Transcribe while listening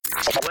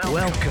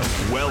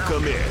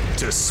Welcome in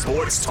to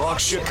Sports Talk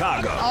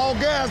Chicago. All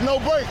gas, no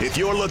brakes. If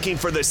you're looking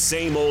for the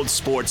same old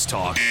sports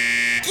talk,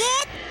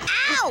 get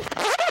out!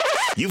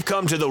 You've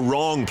come to the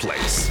wrong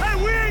place.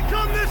 Hey, we ain't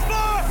come this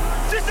far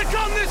just to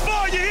come this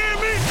far, you hear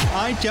me?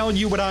 I tell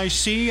you what I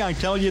see, I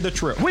tell you the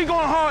truth. We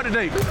going hard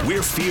today.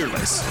 We're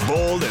fearless,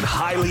 bold, and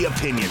highly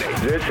opinionated.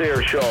 This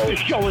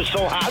show is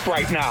so hot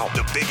right now.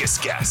 The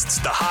biggest guests,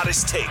 the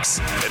hottest takes,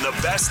 and the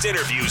best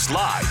interviews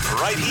live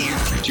right here.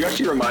 You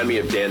actually remind me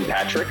of Dan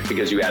Patrick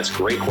because you ask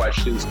great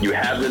questions. You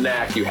have the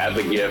knack, you have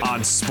the gift.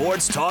 On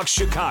Sports Talk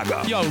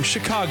Chicago. Yo,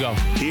 Chicago.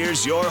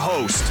 Here's your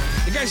host.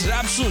 The guy's an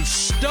absolute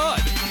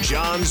stud.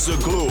 John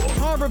Zaghloul.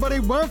 Hi, everybody.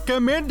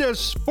 Welcome into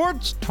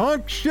Sports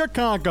Talk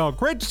Chicago.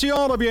 Great to see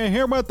all of you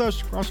here with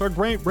us across our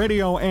great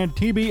radio and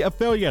TV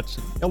affiliates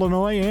in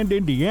Illinois and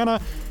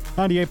Indiana.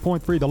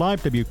 98.3 The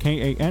Live,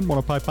 WKAN,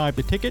 105.5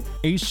 The Ticket,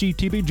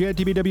 ACTV,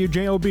 JTV,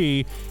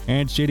 WJOB,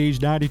 and Cities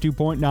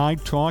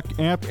 92.9 Talk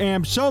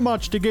FM. So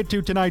much to get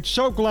to tonight.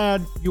 So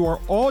glad you are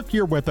all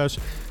here with us.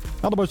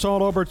 Follow us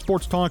all over at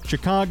Sports Talk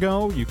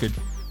Chicago. You could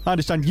find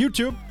us on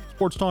YouTube,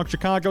 Sports Talk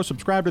Chicago.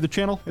 Subscribe to the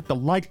channel. Hit the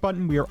like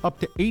button. We are up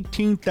to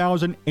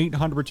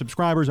 18,800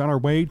 subscribers, on our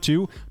way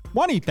to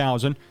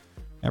 20,000.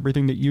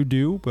 Everything that you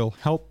do will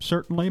help,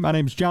 certainly. My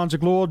name is John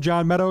Zaghloul.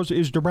 John Meadows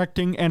is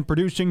directing and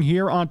producing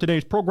here on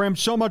today's program.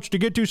 So much to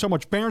get to, so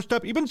much Bear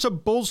stuff, even some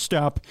Bulls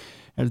stuff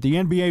as the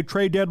NBA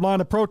trade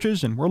deadline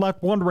approaches, and we're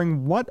left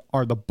wondering, what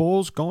are the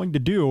Bulls going to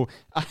do?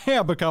 I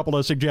have a couple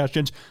of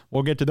suggestions.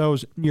 We'll get to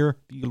those near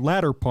the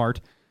latter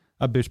part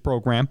of this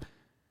program.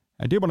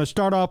 I did want to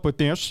start off with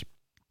this.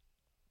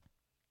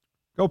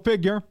 Go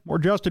figure, more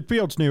Justin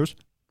Fields news.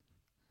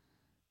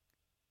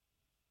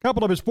 A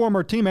couple of his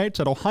former teammates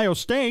at Ohio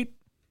State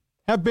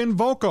have been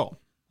vocal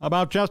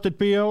about Justin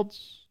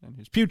Fields and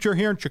his future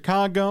here in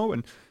Chicago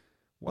and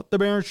what the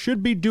Bears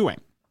should be doing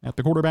at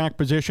the quarterback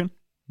position.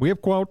 We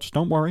have quotes,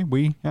 don't worry.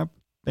 We have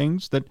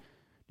things that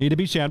need to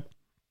be said.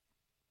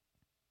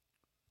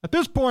 At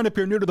this point, if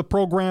you're new to the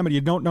program and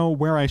you don't know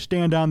where I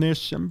stand on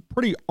this, I'm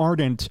pretty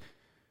ardent,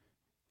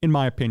 in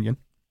my opinion.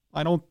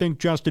 I don't think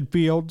Justin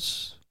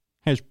Fields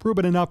has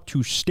proven enough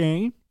to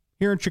stay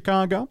here in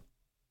Chicago.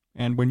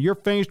 And when you're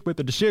faced with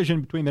the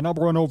decision between the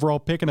number one overall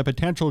pick and a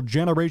potential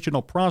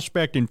generational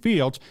prospect in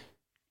Fields,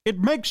 it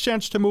makes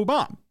sense to move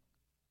on.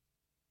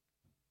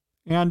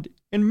 And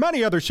in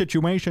many other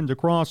situations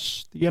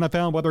across the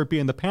NFL, whether it be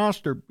in the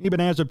past or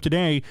even as of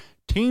today,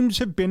 teams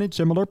have been in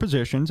similar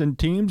positions, and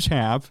teams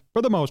have,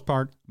 for the most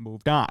part,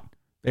 moved on.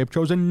 They've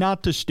chosen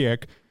not to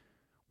stick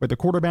with a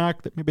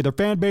quarterback that maybe their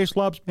fan base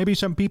loves, maybe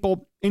some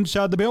people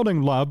inside the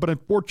building love, but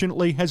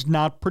unfortunately has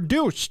not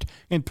produced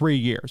in 3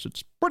 years.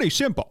 It's pretty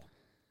simple.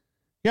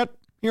 Yet,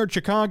 here in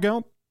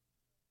Chicago,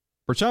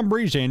 for some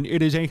reason,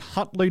 it is a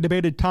hotly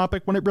debated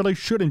topic when it really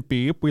shouldn't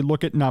be if we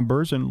look at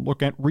numbers and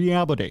look at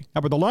reality.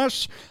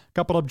 Nevertheless, a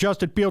couple of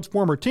Justin Fields'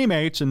 former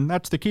teammates, and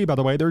that's the key, by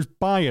the way, there's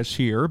bias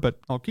here, but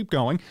I'll keep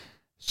going,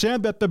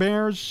 said that the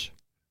Bears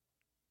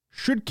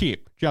should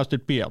keep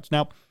Justin Fields.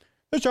 Now,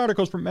 this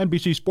article is from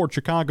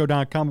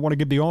NBCSportsChicago.com. I want to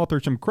give the author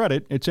some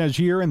credit. It says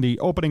here in the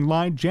opening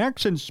line,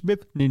 Jackson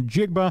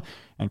Smith-Njigba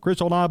and Chris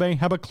Olave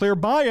have a clear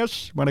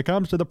bias when it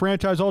comes to the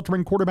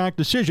franchise-altering quarterback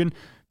decision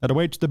that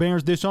awaits the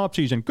Bears this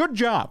offseason. Good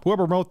job,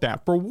 whoever wrote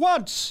that. For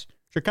once,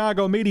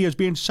 Chicago media is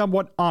being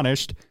somewhat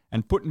honest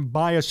and putting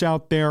bias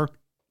out there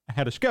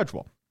ahead of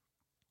schedule.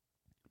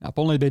 Now, if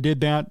only they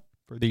did that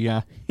for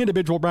the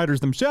individual writers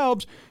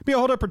themselves, it'd be a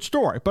whole different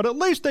story. But at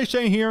least they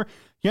say here,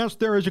 yes,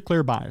 there is a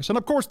clear bias. And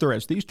of course there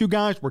is. These two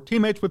guys were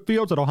teammates with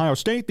Fields at Ohio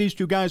State. These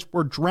two guys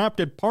were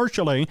drafted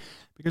partially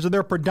because of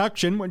their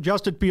production when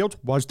Justin Fields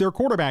was their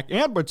quarterback,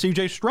 and when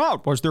C.J.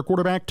 Stroud was their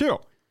quarterback too.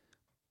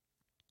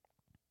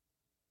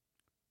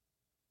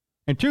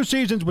 In 2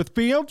 seasons with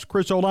Fields,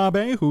 Chris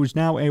Olave, who's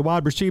now a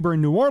wide receiver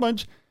in New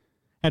Orleans,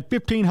 had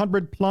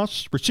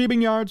 1,500-plus receiving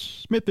yards.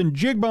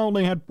 Smith-Njigba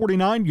only had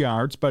 49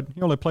 yards, but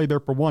he only played there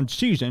for 1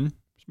 season.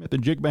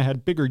 Smith-Njigba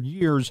had bigger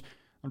years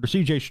under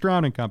C.J.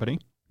 Stroud and company.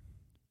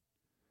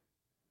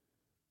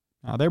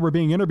 Now, they were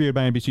being interviewed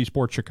by NBC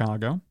Sports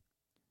Chicago.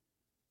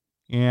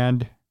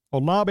 And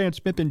Olave and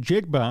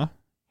Smith-Njigba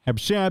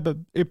have said that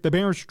if the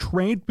Bears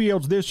trade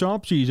Fields this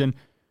offseason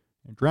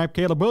and draft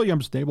Caleb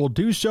Williams, they will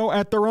do so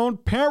at their own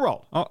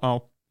peril.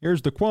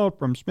 Here's the quote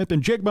from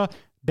Smith-Njigba.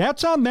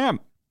 That's on them.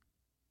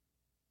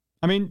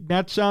 I mean,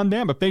 that's on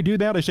them. If they do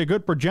that, I say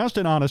good for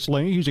Justin,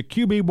 honestly. He's a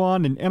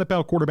QB1 and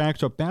NFL quarterback,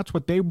 so if that's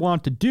what they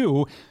want to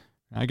do,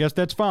 I guess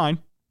that's fine.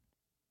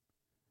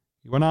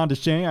 He went on to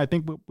say, I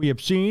think what we have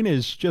seen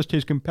is just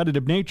his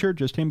competitive nature,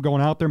 just him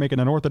going out there making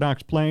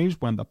unorthodox plays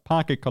when the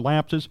pocket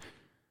collapses.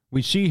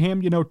 We see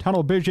him,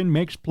 tunnel vision,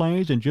 makes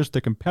plays, and just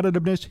the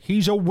competitiveness.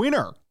 He's a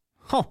winner.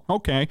 Oh,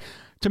 okay.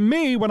 To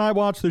me, when I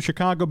watch the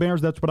Chicago Bears,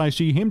 that's what I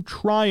see, him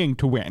trying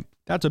to win.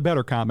 That's a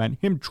better comment.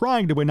 Him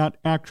trying to win, not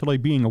actually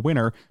being a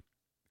winner.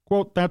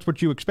 Quote, that's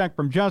what you expect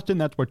from Justin.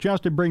 That's what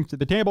Justin brings to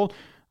the table.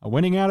 A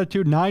winning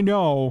attitude, and I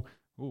know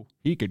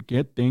he could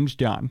get things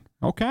done.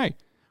 Okay.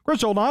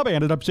 Chris Olave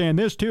ended up saying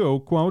this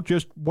too, quote,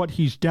 just what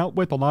he's dealt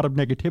with, a lot of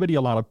negativity,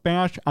 a lot of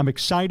bash. I'm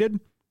excited.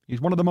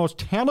 He's one of the most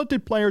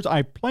talented players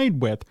I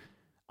played with.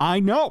 I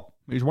know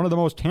he's one of the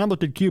most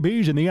talented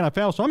QBs in the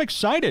NFL, so I'm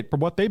excited for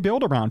what they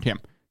build around him.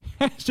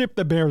 As if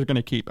the Bears are going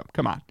to keep him.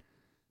 Come on.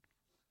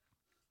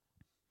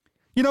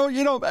 You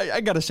know,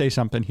 I got to say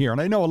something here,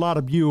 and I know a lot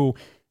of you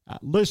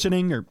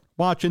listening or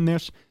watching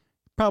this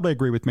probably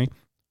agree with me.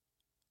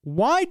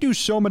 Why do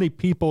so many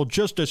people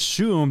just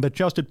assume that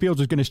Justin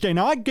Fields is going to stay?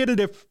 Now, I get it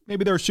if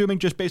maybe they're assuming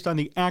just based on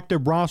the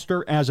active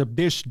roster as of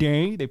this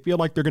day, they feel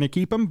like they're going to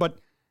keep him, but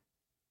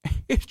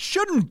it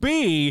shouldn't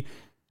be,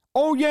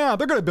 oh, yeah,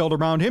 they're going to build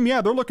around him.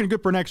 Yeah, they're looking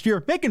good for next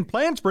year. Making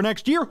plans for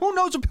next year. Who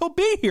knows if he'll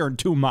be here in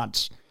 2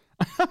 months?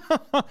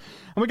 And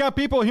we got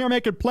people here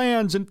making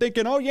plans and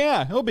thinking, oh,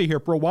 yeah, he'll be here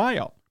for a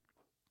while.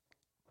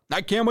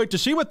 I can't wait to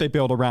see what they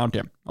build around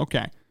him.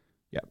 Okay.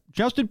 Yeah,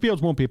 Justin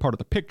Fields won't be a part of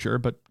the picture,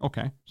 but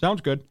okay.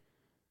 Sounds good.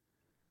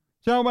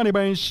 So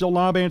anyways,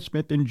 Olave and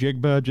Smith and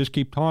Jigba just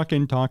keep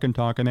talking.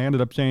 They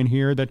ended up saying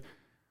here that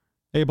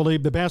they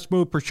believe the best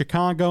move for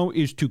Chicago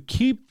is to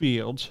keep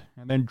Fields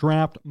and then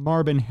draft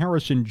Marvin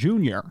Harrison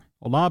Jr.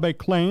 Olave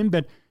claimed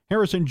that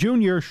Harrison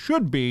Jr.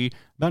 should be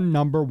the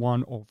number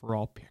 1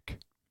 overall pick.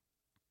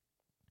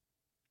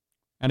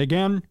 And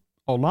again,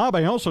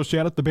 Olave also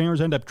said if the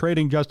Bears end up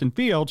trading Justin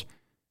Fields,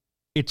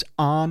 it's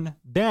on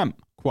them,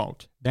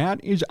 quote.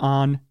 That is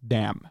on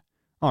them.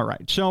 All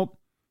right, so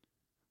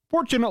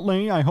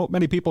fortunately, I hope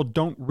many people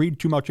don't read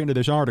too much into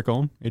this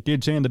article. It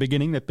did say in the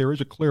beginning that there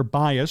is a clear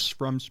bias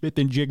from Smith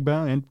and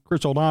Jigba and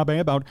Chris Olave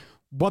about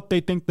what they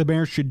think the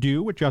Bears should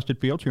do with Justin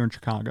Fields here in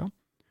Chicago. And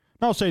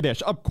I'll say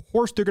this. Of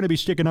course, they're going to be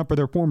sticking up for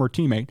their former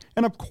teammate.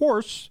 And of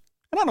course,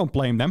 and I don't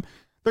blame them,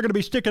 they're going to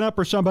be sticking up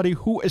for somebody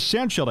who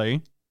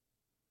essentially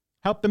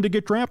helped them to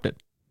get drafted.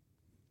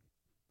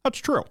 That's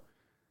true.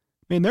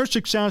 I mean, their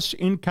success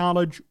in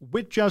college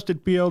with Justin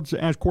Fields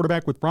as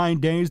quarterback with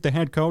Ryan Days, the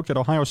head coach at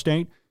Ohio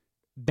State,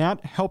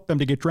 that helped them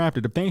to get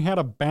drafted. If they had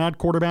a bad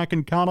quarterback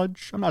in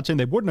college, I'm not saying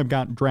they wouldn't have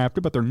gotten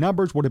drafted, but their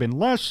numbers would have been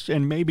less,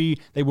 and maybe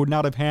they would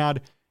not have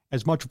had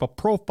as much of a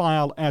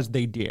profile as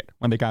they did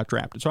when they got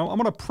drafted. So I'm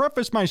going to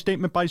preface my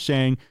statement by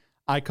saying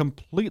I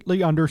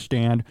completely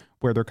understand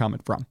where they're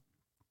coming from.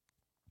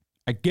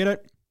 I get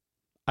it.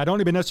 I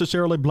don't even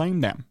necessarily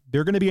blame them.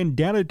 They're going to be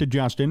indebted to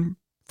Justin,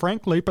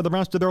 frankly, for the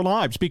rest of their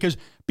lives because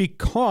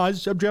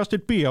of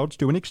Justin Fields,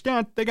 to an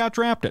extent, they got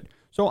drafted.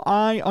 So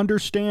I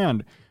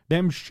understand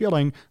them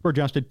shilling for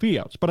Justin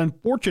Fields. But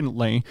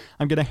unfortunately,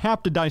 I'm going to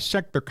have to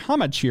dissect their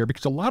comments here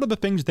because a lot of the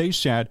things they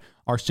said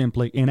are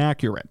simply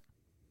inaccurate.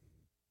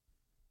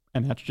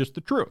 And that's just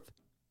the truth.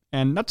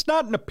 And that's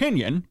not an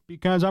opinion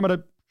because I'm going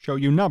to show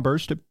you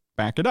numbers to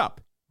back it up,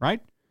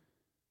 right?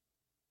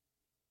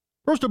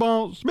 First of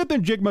all, Smith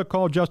and Jigba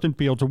called Justin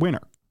Fields a winner.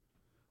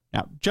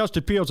 Now,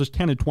 Justin Fields is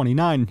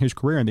 10-29 in his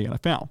career in the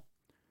NFL.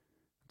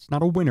 It's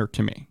not a winner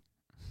to me.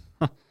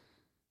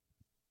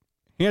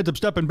 He ends up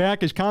stepping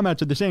back his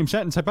comments in the same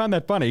sentence. I found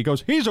that funny. He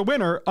goes, he's a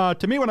winner.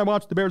 To me, when I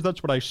watch the Bears,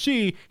 that's what I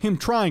see, him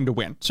trying to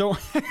win. So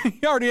he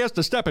already has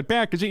to step it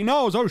back because he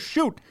knows, oh,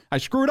 shoot, I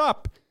screwed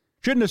up.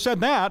 Shouldn't have said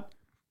that.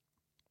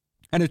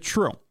 And it's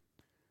true.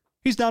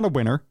 He's not a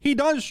winner. He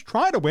does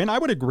try to win. I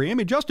would agree. I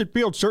mean, Justin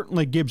Fields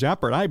certainly gives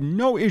effort. I have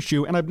no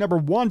issue, and I've never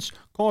once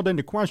called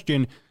into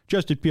question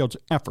Justin Fields'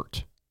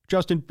 effort.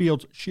 Justin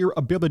Fields' sheer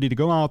ability to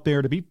go out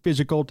there, to be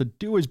physical, to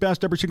do his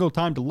best every single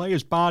time, to lay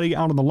his body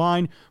out on the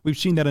line. We've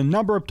seen that a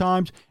number of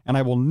times, and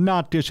I will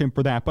not diss him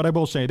for that. But I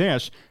will say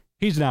this,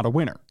 he's not a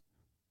winner.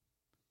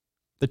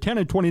 The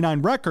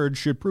 10-29 record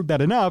should prove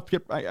that enough.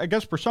 I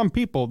guess for some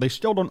people, they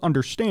still don't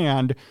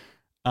understand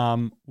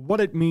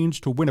what it means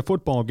to win a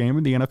football game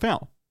in the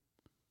NFL.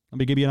 Let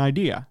me give you an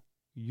idea.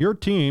 Your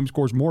team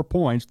scores more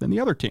points than the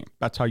other team.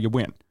 That's how you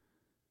win.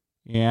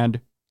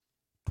 And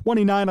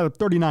 29 out of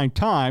 39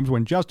 times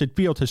when Justin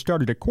Fields has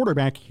started at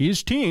quarterback,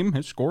 his team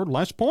has scored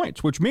less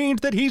points, which means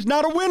that he's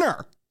not a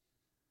winner.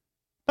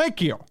 Thank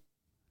you.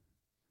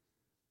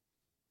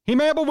 He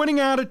may have a winning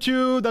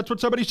attitude. That's what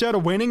somebody said, a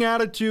winning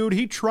attitude.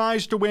 He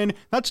tries to win.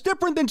 That's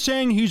different than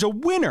saying he's a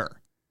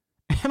winner.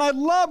 And I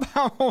love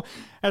how,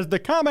 as the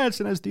comments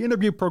and as the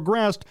interview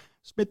progressed,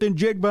 Smith and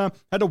Jigba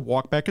had to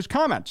walk back his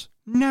comments.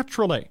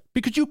 Naturally.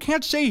 Because you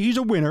can't say he's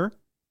a winner.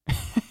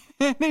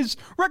 And his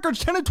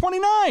record's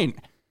 10-29.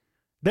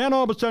 Then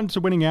all of a sudden it's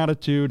a winning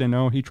attitude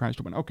and he tries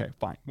to win. Okay,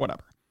 fine,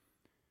 whatever.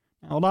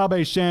 Now,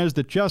 Olave says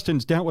that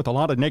Justin's dealt with a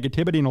lot of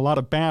negativity and a lot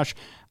of bash.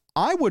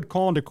 I would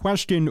call into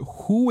question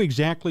who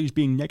exactly is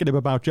being negative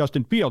about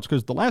Justin Fields,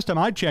 because the last time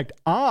I checked,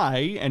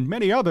 I and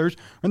many others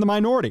are in the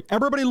minority.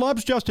 Everybody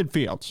loves Justin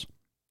Fields.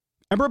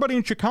 Everybody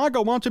in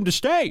Chicago wants him to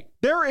stay.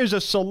 There is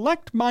a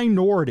select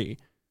minority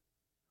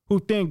who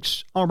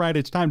thinks, all right,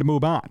 it's time to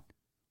move on.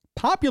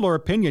 Popular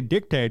opinion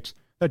dictates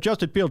that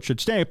Justin Fields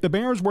should stay. If the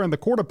Bears were in the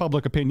court of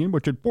public opinion,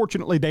 which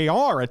unfortunately they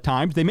are at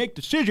times, they make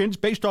decisions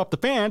based off the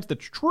fans.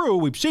 That's true.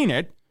 We've seen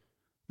it.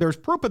 There's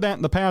proof of that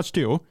in the past,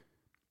 too.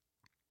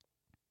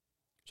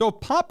 So if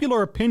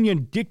popular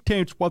opinion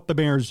dictates what the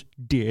Bears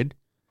did,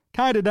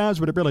 kind of does,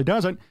 but it really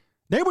doesn't,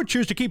 they would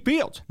choose to keep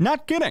Fields.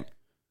 Not kidding.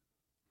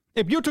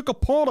 If you took a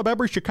poll of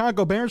every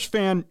Chicago Bears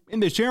fan in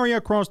this area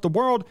across the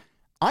world,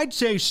 I'd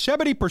say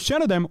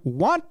 70% of them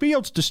want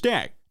Fields to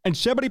stay, and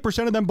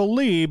 70% of them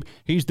believe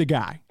he's the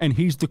guy and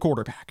he's the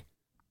quarterback.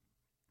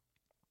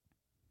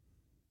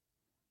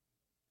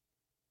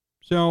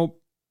 So,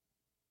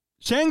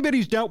 saying that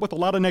he's dealt with a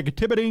lot of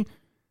negativity,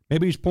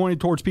 maybe he's pointed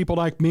towards people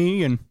like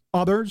me and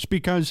others,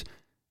 because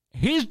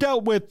he's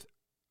dealt with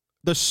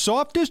the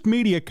softest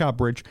media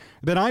coverage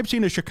that I've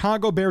seen a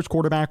Chicago Bears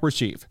quarterback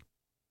receive.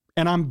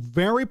 And I'm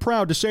very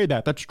proud to say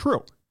that. That's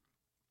true.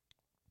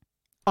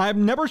 I've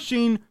never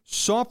seen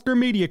softer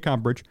media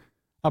coverage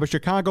of a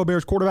Chicago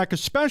Bears quarterback,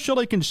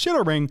 especially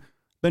considering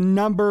the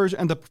numbers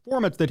and the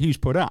performance that he's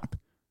put up.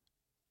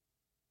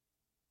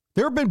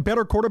 There have been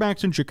better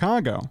quarterbacks in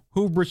Chicago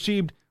who've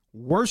received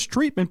worse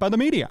treatment by the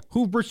media,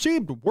 who've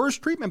received worse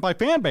treatment by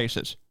fan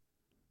bases.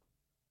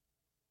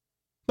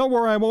 Don't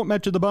worry, I won't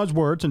mention the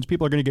buzzword since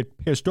people are going to get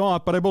pissed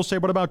off, but I will say,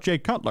 what about Jay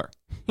Cutler?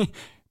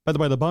 By the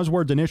way, the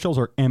buzzword's initials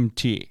are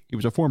MT. He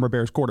was a former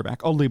Bears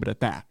quarterback. I'll leave it at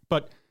that.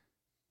 But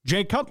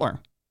Jay Cutler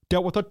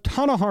dealt with a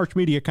ton of harsh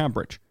media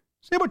coverage.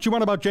 Say what you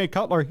want about Jay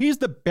Cutler. He's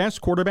the best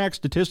quarterback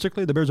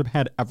statistically the Bears have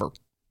had ever.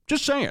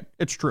 Just saying.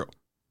 It's true.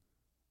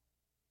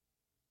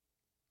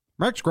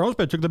 Rex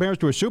Grossman took the Bears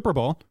to a Super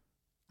Bowl.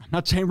 I'm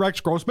not saying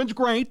Rex Grossman's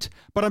great,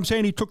 but I'm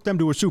saying he took them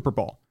to a Super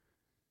Bowl.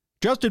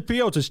 Justin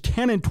Fields is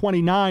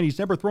 10-29. He's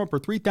never thrown for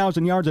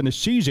 3,000 yards in a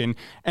season,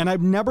 and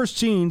I've never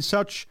seen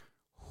such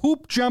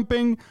hoop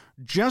jumping,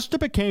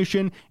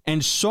 justification,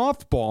 and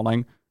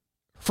softballing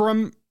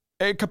from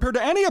compared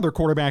to any other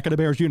quarterback in a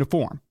Bears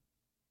uniform.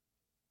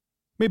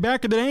 I mean,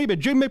 back in the day, but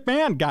Jim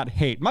McMahon got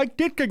hate. Mike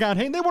Ditka got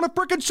hate. They won a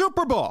freaking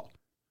Super Bowl.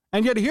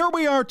 And yet here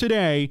we are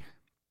today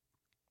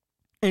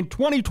in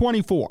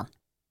 2024.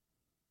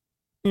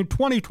 In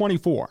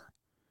 2024.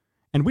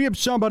 And we have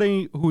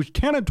somebody who's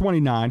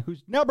 10-29,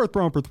 who's never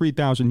thrown for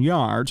 3,000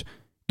 yards,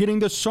 getting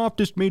the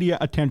softest media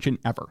attention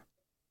ever.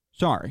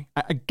 Sorry,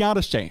 I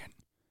gotta say it.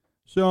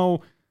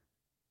 So,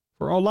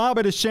 for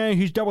Olave to say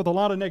he's dealt with a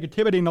lot of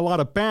negativity and a lot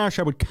of bash,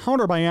 I would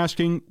counter by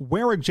asking,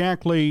 where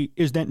exactly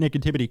is that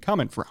negativity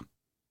coming from?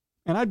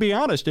 And I'd be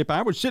honest, if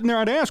I was sitting there,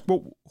 I'd ask,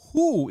 well,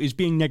 who is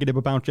being negative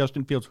about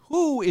Justin Fields?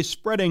 Who is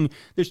spreading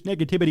this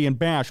negativity and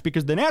bash?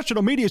 Because the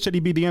national media said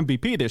he'd be the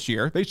MVP this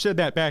year. They said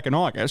that back in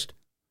August.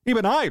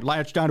 Even I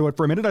latched onto it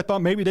for a minute. I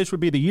thought maybe this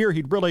would be the year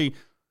he'd really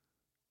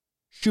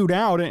shoot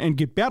out and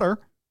get better.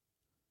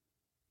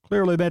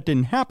 Clearly that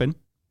didn't happen.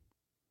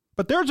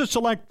 But there's a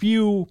select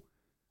few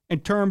in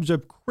terms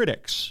of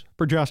critics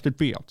for Justin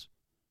Fields.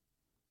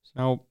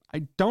 So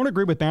I don't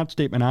agree with that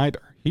statement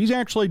either. He's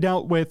actually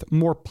dealt with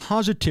more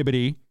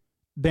positivity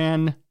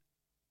than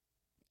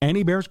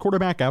any Bears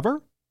quarterback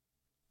ever.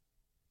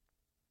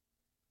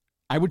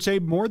 I would say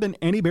more than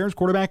any Bears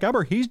quarterback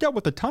ever. He's dealt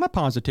with a ton of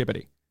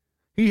positivity.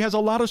 He has a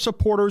lot of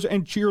supporters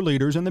and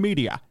cheerleaders in the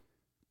media.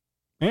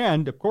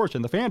 And, of course,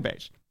 in the fan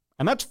base.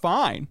 And that's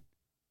fine.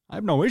 I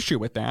have no issue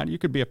with that. You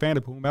could be a fan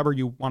of whomever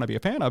you want to be a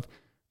fan of.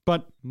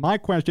 But my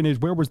question is,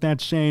 where was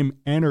that same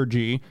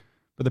energy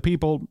for the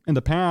people in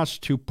the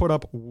past who put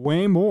up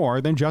way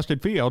more than Justin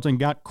Fields and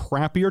got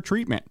crappier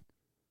treatment?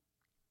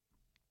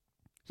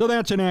 So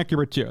that's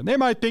inaccurate, too. They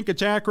might think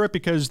it's accurate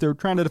because they're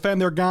trying to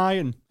defend their guy,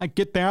 and I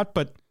get that.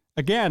 But,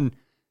 again,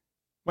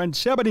 when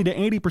 70 to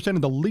 80%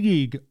 of the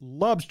league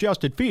loves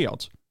Justin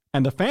Fields,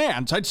 and the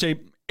fans, I'd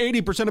say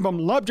 80% of them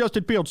love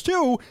Justin Fields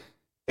too,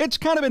 it's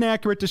kind of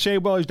inaccurate to say,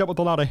 well, he's dealt with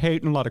a lot of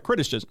hate and a lot of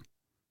criticism.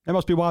 They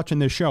must be watching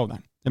this show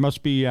then. They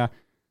must be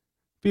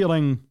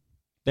feeling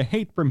the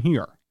hate from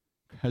here,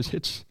 because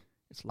it's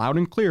loud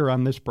and clear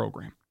on this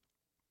program.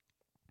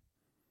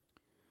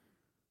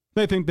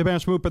 They think the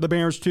best move for the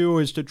Bears, too,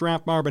 is to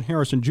draft Marvin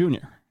Harrison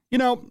Jr. You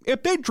know,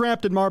 if they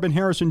drafted Marvin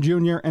Harrison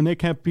Jr. and they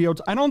kept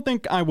Fields, I don't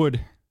think I would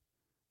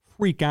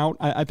freak out.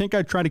 I think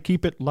I'd try to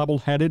keep it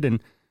level-headed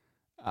and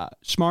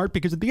smart,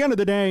 because at the end of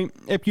the day,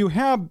 if you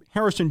have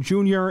Harrison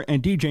Jr.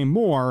 and DJ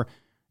Moore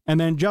and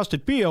then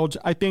Justin Fields,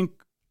 I think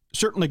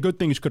certainly good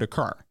things could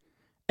occur.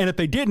 And if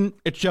they didn't,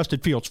 it's Justin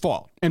Fields'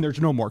 fault, and there's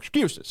no more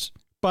excuses.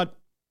 But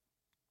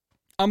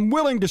I'm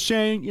willing to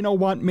say, you know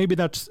what, maybe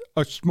that's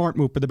a smart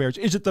move for the Bears.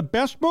 Is it the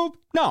best move?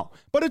 No,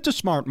 but it's a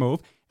smart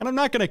move, and I'm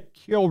not going to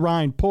kill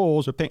Ryan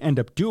Poles if they end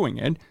up doing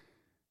it.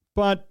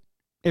 But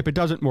if it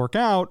doesn't work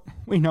out,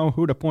 we know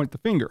who to point the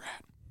finger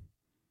at.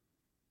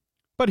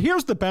 But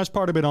here's the best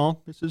part of it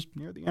all. This is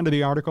near the end of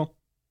the article.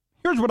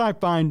 Here's what I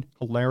find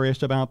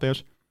hilarious about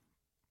this.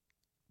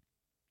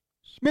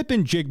 Smith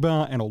and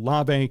Jigba and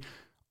Olave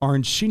are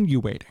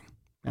insinuating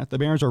that the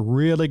Bears are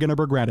really going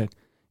to regret it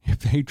if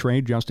they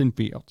trade Justin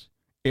Fields.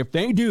 If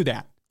they do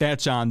that,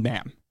 that's on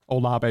them,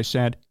 Olave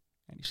said.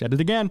 And he said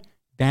it again,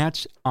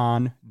 that's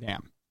on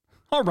them.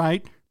 All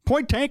right,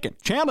 point taken.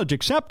 Challenge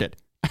accepted.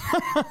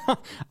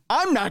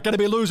 I'm not going to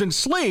be losing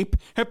sleep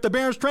if the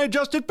Bears trade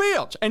Justin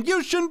Fields. And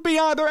you shouldn't be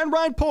either, and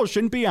Ryan Poles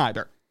shouldn't be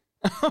either.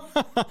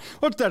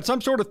 What's that,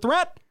 some sort of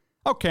threat?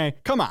 Okay,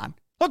 come on.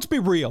 Let's be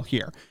real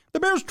here. The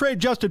Bears trade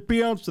Justin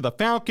Fields to the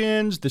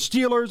Falcons, the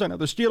Steelers. I know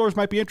the Steelers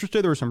might be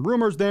interested. There are some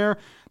rumors there,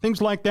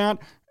 things like that.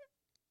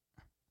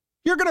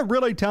 You're going to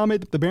really tell me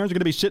that the Bears are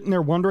going to be sitting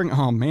there wondering,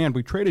 oh, man,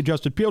 we traded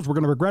Justin Fields. We're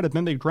going to regret it.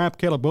 Then they draft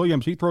Caleb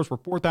Williams. He throws for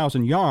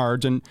 4,000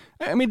 yards. And,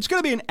 I mean, it's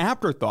going to be an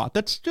afterthought.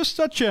 That's just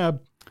such a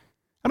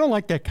 – I don't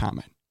like that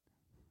comment.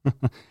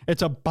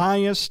 It's a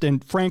biased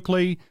and,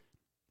 frankly,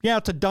 yeah,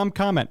 it's a dumb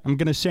comment. I'm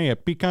going to say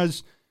it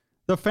because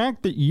the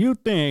fact that you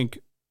think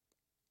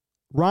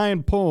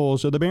Ryan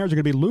Poles or the Bears are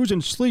going to be losing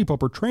sleep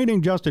over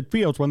trading Justin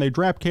Fields when they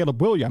draft Caleb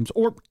Williams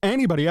or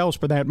anybody else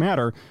for that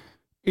matter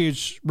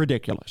is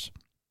ridiculous.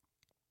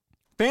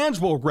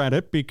 Fans will regret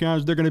it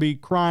because they're going to be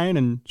crying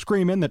and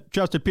screaming that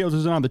Justin Fields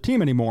isn't on the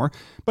team anymore.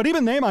 But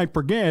even they might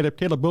forget if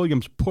Caleb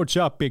Williams puts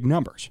up big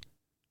numbers.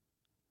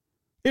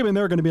 Even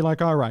they're going to be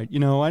like, all right,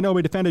 I know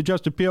we defended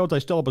Justin Fields. I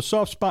still have a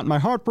soft spot in my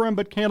heart for him,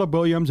 but Caleb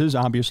Williams is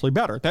obviously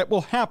better. That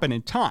will happen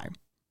in time.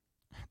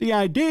 The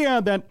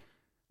idea that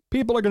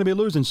people are going to be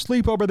losing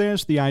sleep over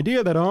this, the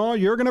idea that, oh,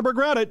 you're going to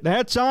regret it,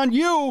 that's on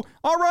you.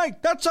 All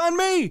right, that's on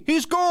me.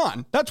 He's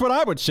gone. That's what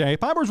I would say.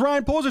 If I was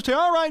Ryan Poles, I'd say,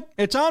 all right,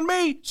 it's on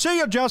me. See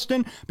you,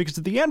 Justin. Because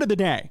at the end of the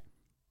day,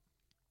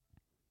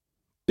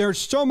 there's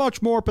so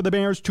much more for the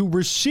Bears to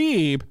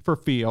receive for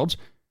Fields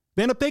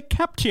than if they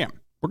kept him.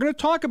 We're going to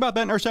talk about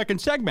that in our second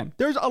segment.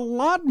 There's a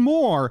lot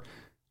more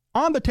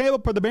on the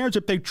table for the Bears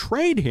if they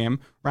trade him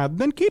rather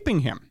than keeping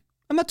him.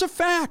 And that's a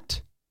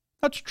fact.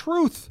 That's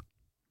truth.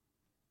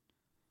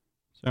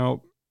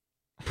 So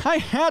I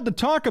had to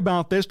talk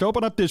about this to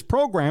open up this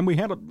program. We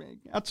had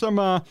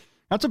some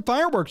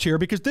fireworks here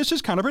because this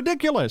is kind of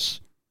ridiculous.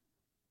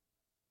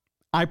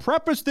 I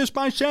prefaced this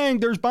by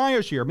saying there's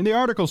bias here. I mean, the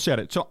article said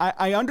it. So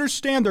I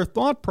understand their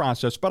thought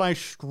process, but I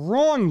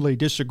strongly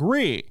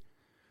disagree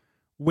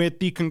with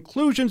the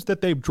conclusions that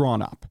they've drawn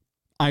up.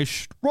 I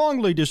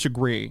strongly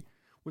disagree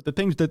with the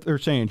things that they're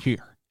saying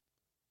here.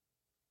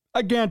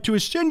 Again, to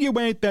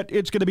insinuate that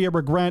it's going to be a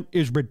regret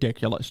is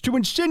ridiculous. To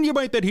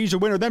insinuate that he's a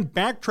winner, then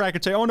backtrack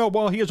and say, oh, no,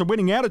 well, he has a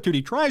winning attitude.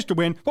 He tries to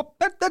win. Well,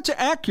 that's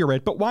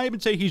accurate, but why even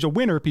say he's a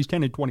winner if he's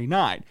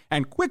 10-29?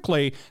 And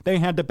quickly, they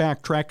had to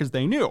backtrack as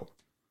they knew.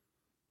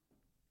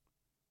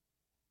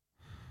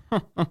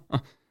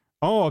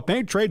 Oh, if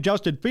they trade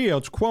Justin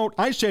Fields, quote,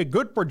 I say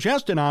good for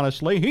Justin,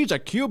 honestly. He's a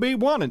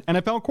QB1, an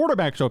NFL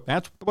quarterback, so if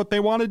that's what they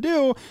want to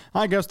do,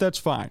 I guess that's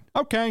fine.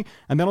 Okay,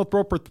 and then he'll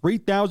throw for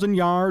 3,000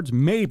 yards,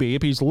 maybe,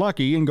 if he's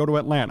lucky, and go to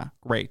Atlanta.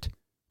 Great.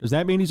 Does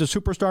that mean he's a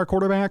superstar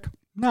quarterback?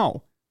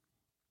 No.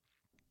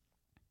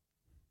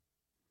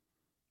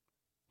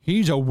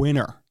 He's a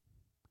winner.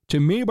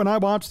 To me, when I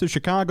watch the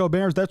Chicago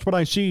Bears, that's what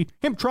I see,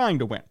 him trying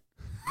to win.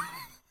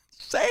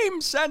 Same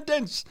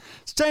sentence.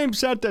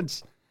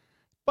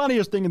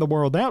 Funniest thing in the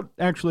world. That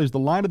actually is the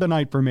line of the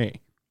night for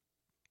me.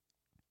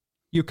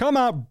 You come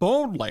out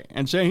boldly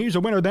and say he's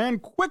a winner, then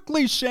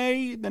quickly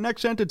say the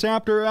next sentence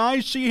after, I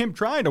see him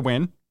try to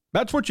win.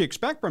 That's what you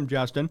expect from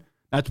Justin.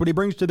 That's what he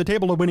brings to the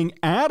table, a winning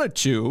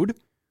attitude.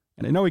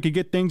 And I know he could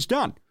get things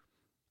done.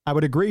 I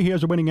would agree he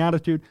has a winning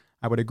attitude.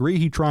 I would agree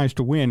he tries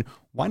to win.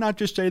 Why not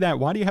just say that?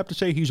 Why do you have to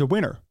say he's a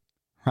winner?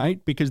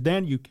 Right? Because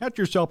then you catch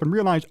yourself and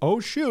realize, oh,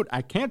 shoot,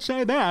 I can't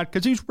say that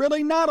because he's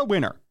really not a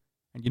winner.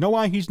 And you know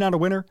why he's not a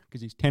winner?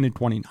 Because he's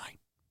 10-29.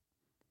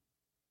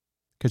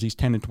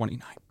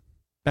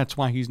 That's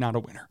why he's not a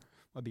winner.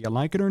 Whether you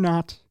like it or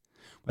not,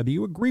 whether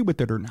you agree with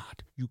it or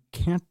not, you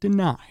can't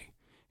deny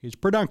his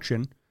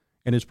production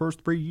in his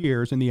first 3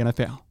 years in the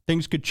NFL.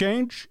 Things could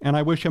change, and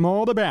I wish him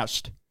all the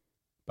best.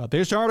 But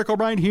this article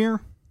right here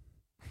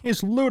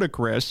is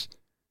ludicrous,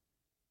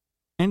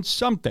 and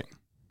something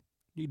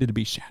needed to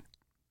be said.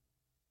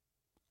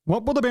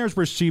 What will the Bears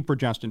receive for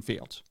Justin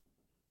Fields?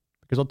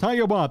 Because I'll tell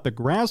you what, the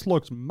grass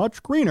looks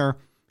much greener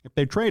if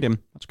they trade him.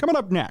 That's coming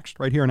up next,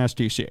 right here on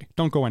STC.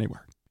 Don't go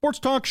anywhere. Sports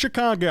Talk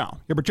Chicago.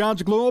 Here with John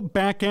Zaghloul,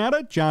 back at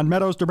it. John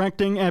Meadows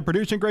directing and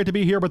producing. Great to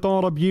be here with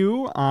all of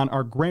you on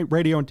our great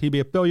radio and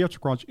TV affiliates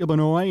across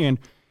Illinois and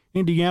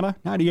Indiana.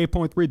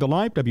 98.3 The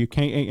Life,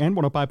 WKAN,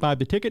 105.5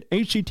 The Ticket,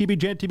 HCTV,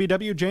 JTV,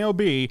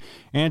 WJOB,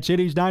 and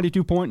Cities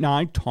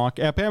 92.9 Talk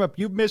FM. If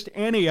you've missed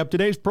any of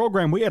today's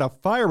program, we had a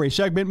fiery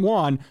segment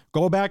 1.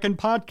 Go back and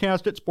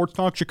podcast at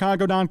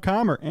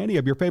sportstalkchicago.com or any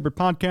of your favorite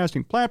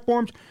podcasting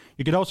platforms.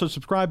 You can also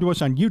subscribe to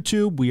us on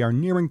YouTube. We are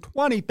nearing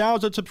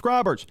 20,000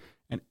 subscribers,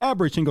 and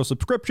every single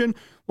subscription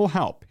will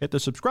help. Hit the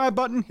subscribe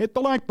button, hit the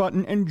like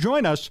button, and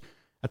join us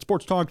at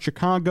Sports Talk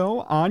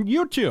Chicago on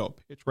YouTube.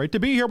 It's great to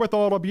be here with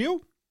all of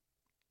you.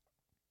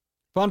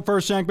 Fun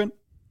first segment.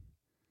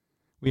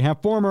 We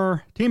have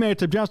former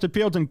teammates of Justin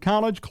Fields in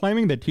college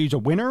claiming that he's a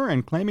winner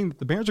and claiming that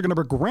the Bears are going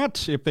to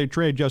regret if they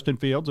trade Justin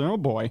Fields. Oh,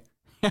 boy.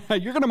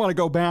 You're going to want to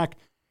go back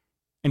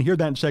and hear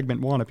that in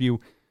segment 1 if you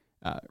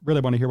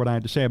really want to hear what I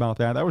had to say about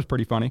that. That was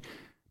pretty funny.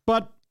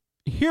 But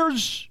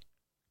here's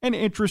an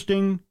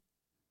interesting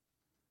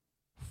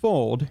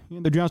fold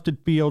in the Justin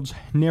Fields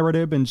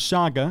narrative and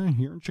saga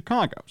here in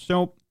Chicago.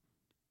 So,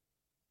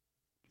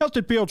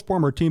 Justin Fields'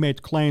 former teammates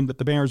claim that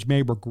the Bears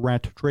may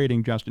regret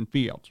trading Justin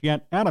Fields.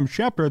 Yet Adam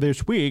Schefter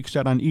this week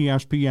said on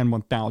ESPN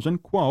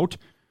 1000, quote,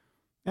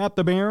 that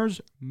the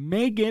Bears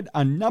may get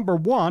a number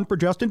 1 for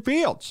Justin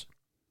Fields.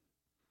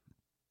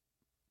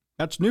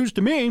 That's news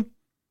to me.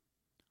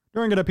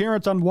 During an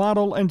appearance on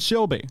Waddle and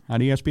Silby on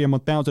ESPN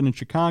 1000 in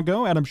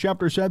Chicago, Adam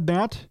Schefter said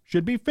that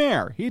should be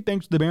fair. He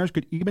thinks the Bears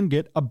could even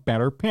get a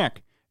better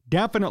pick.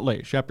 Definitely,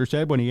 Schefter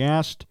said when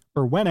asked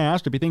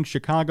if he thinks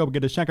Chicago would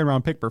get a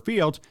second-round pick for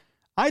Fields,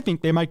 I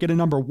think they might get a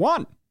number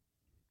 1.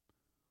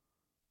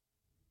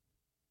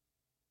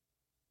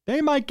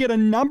 They might get a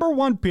number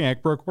 1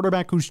 pick for a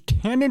quarterback who's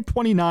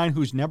 10-29,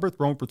 who's never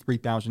thrown for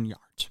 3,000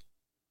 yards.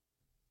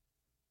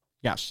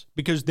 Yes,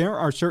 because there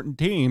are certain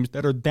teams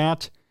that are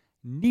that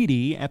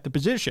needy at the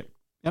position.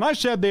 And I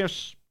said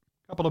this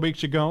a couple of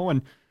weeks ago,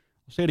 and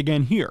I'll say it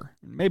again here.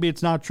 Maybe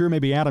it's not true.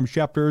 Maybe Adam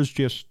Schefter's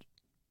just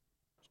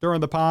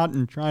stirring the pot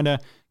and trying to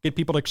get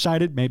people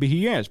excited. Maybe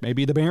he is.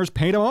 Maybe the Bears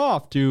paid him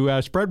off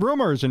to spread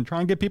rumors and try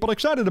and get people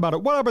excited about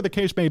it. Whatever the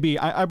case may be,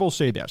 I will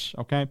say this,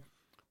 okay?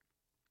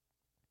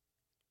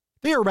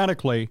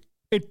 Theoretically,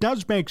 it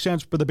does make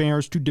sense for the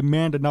Bears to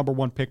demand a number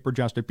 1 pick for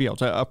Justin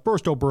Fields, a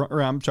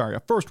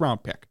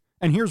first-round pick.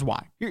 And here's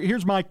why.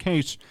 Here's my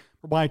case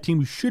for why a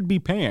team should be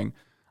paying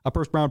a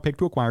first-round pick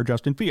to acquire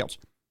Justin Fields.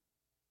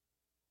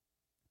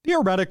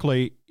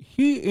 Theoretically,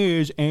 he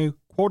is a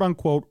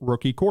quote-unquote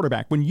rookie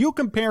quarterback. When you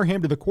compare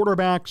him to the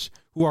quarterbacks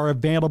who are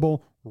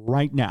available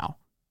right now,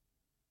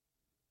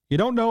 you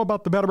don't know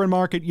about the veteran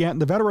market yet,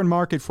 and the veteran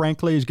market,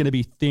 frankly, is going to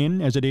be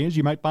thin as it is.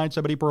 You might find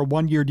somebody for a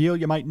 1-year deal.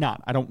 You might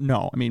not. I don't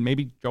know. I mean,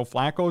 maybe Joe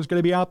Flacco is going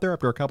to be out there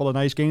after a couple of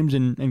nice games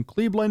in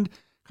Cleveland.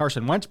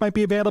 Carson Wentz might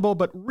be available,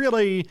 but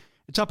really,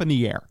 it's up in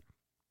the air.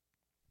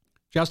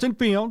 Justin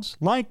Fields,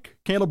 like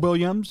Caleb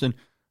Williams and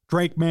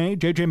Drake May,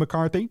 J.J.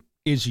 McCarthy,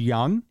 is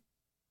young,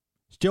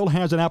 still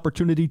has an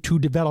opportunity to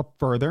develop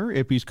further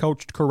if he's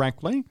coached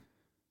correctly,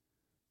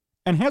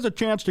 and has a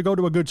chance to go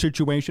to a good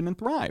situation and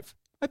thrive.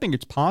 I think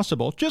it's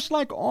possible. Just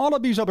like all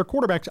of these other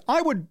quarterbacks,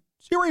 I would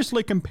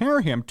seriously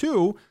compare him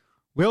to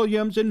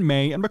Williams and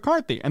May and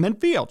McCarthy, and then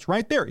Fields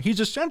right there.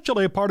 He's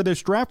essentially a part of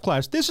this draft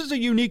class. This is a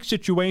unique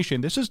situation.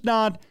 This is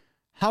not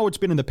how it's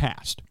been in the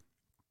past.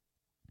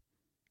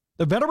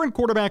 The veteran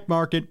quarterback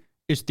market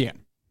is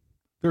thin.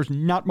 There's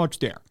not much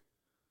there.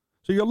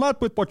 So you're left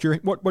with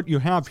what you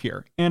have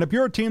here. And if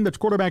you're a team that's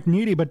quarterback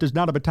needy but does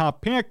not have a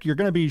top pick, you're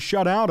going to be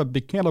shut out of the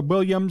Caleb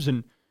Williams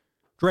and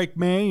Drake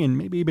May and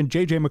maybe even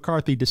J.J.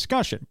 McCarthy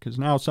discussion, because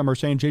now some are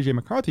saying J.J.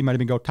 McCarthy might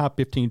even go top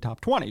 15,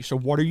 top 20. So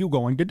what are you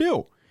going to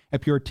do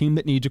if you're a team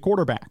that needs a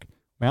quarterback?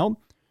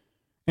 Well,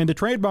 in the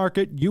trade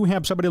market, you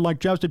have somebody like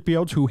Justin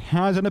Fields who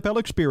has NFL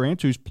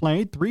experience, who's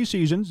played 3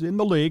 seasons in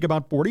the league,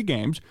 about 40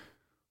 games,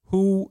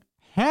 who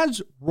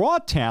has raw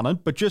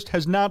talent, but just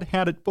has not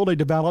had it fully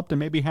developed and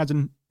maybe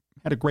hasn't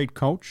had a great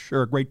coach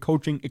or a great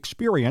coaching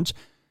experience.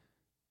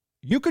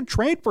 You could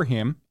trade for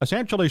him,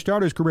 essentially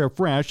start his career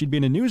fresh. He'd be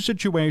in a new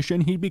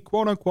situation. He'd be,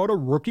 quote-unquote, a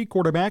rookie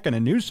quarterback in a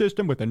new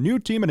system with a new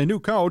team and a new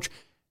coach,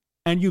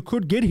 and you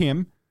could get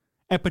him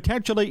and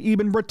potentially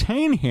even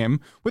retain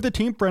him with a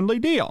team-friendly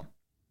deal.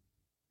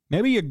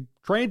 Maybe you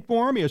trade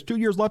for him. He has 2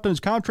 years left in his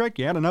contract.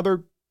 You add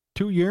another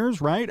 2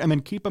 years, right? And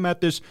then keep him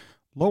at this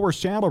lower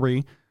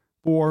salary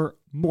for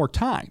more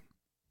time.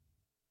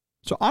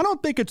 So I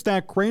don't think it's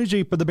that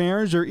crazy for the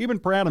Bears or even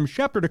for Adam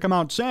Schefter to come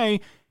out and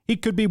say he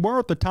could be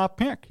worth the top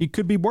pick. He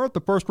could be worth the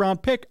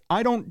first-round pick.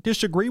 I don't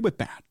disagree with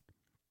that.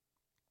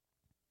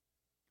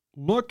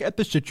 Look at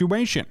the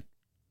situation.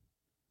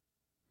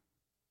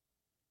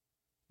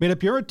 I mean,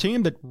 if you're a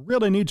team that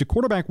really needs a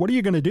quarterback, what are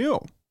you going to do?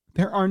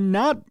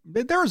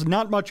 There's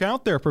not much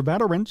out there for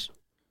veterans.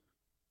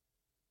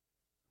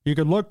 You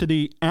can look to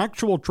the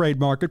actual trade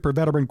market for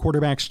veteran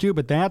quarterbacks too,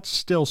 but that's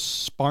still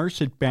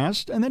sparse at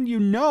best. And then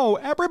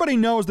everybody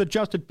knows that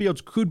Justin Fields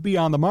could be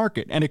on the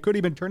market, and it could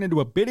even turn into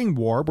a bidding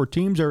war where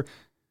teams are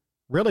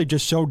really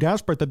just so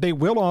desperate that they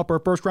will offer a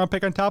first-round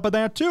pick on top of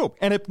that too.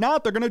 And if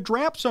not, they're going to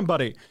draft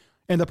somebody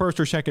in the first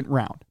or second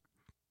round.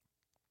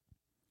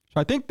 So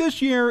I think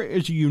this year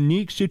is a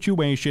unique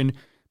situation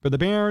for the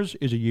Bears,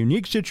 is a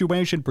unique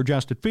situation for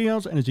Justin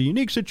Fields, and is a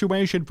unique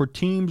situation for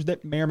teams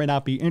that may or may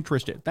not be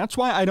interested. That's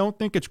why I don't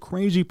think it's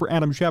crazy for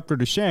Adam Schefter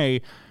to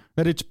say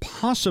that it's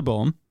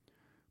possible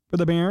for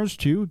the Bears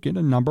to get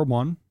a number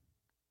 1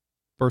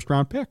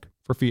 first-round pick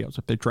for Fields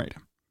if they trade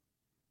him.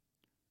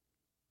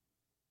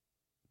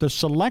 The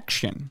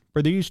selection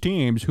for these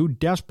teams who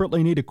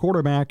desperately need a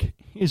quarterback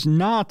is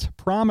not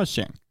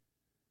promising.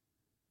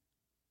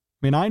 I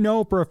mean, I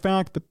know for a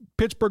fact that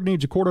Pittsburgh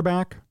needs a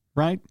quarterback,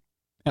 right?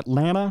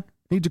 Atlanta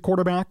needs a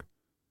quarterback.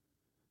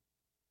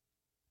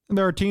 And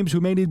there are teams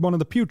who may need one in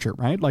the future,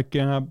 right? Like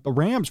the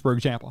Rams, for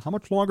example. How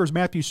much longer is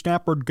Matthew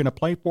Stafford going to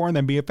play for and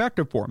then be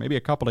effective for? Maybe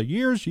a couple of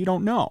years? You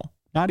don't know.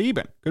 Not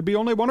even. Could be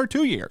only 1 or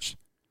 2 years.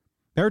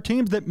 There are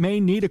teams that may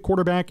need a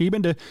quarterback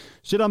even to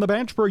sit on the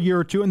bench for a year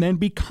or two and then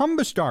become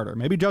the starter.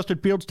 Maybe Justin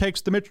Fields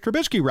takes the Mitch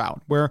Trubisky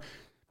route, where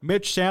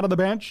Mitch sat on the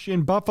bench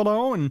in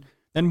Buffalo and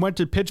then went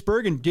to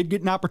Pittsburgh and did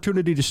get an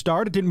opportunity to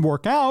start. It didn't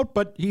work out,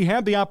 but he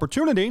had the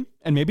opportunity,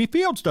 and maybe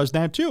Fields does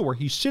that too, where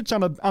he sits on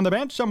the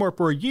bench somewhere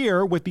for a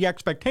year with the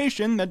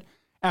expectation that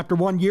after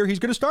 1 year he's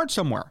going to start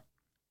somewhere.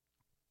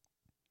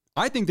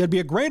 I think that'd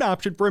be a great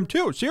option for him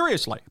too,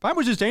 seriously. If I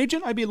was his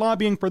agent, I'd be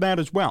lobbying for that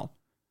as well.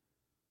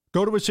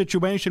 Go to a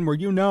situation where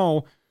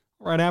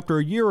right after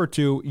a year or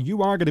two,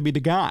 you are going to be the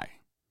guy.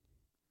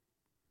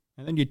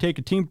 And then you take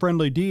a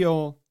team-friendly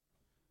deal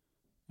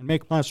and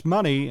make less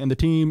money, and the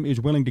team is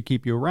willing to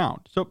keep you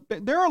around. So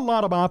there are a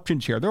lot of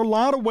options here. There are a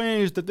lot of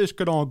ways that this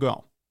could all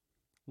go.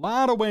 A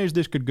lot of ways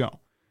this could go.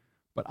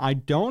 But I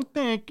don't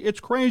think it's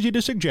crazy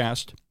to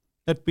suggest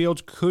that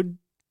Fields could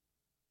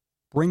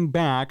bring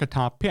back a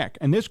top pick.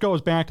 And this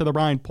goes back to the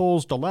Ryan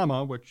Poles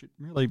dilemma, which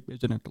really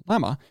isn't a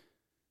dilemma.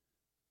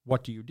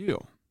 What do you do?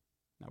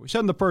 Now, we said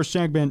in the first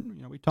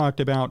segment, we talked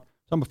about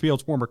some of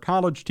Fields' former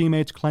college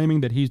teammates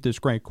claiming that he's this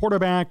great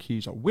quarterback,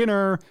 he's a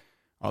winner,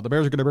 the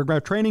Bears are going to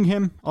regret trading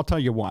him. I'll tell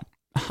you what,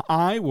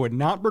 I would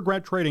not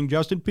regret trading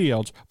Justin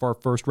Fields for a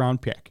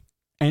first-round pick.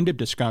 End of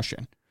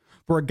discussion.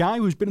 For a guy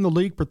who's been in the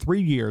league for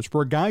 3 years,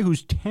 for a guy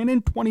who's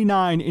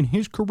 10-29 in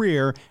his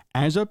career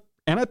as a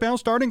NFL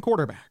starting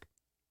quarterback,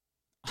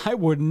 I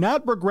would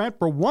not regret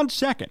for 1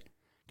 second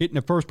getting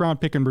a first-round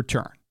pick in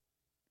return.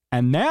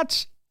 And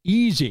that's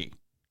easy.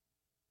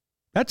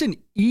 That's an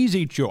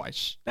easy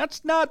choice.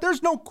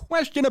 There's no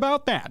question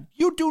about that.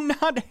 You do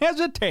not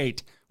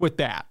hesitate with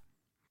that.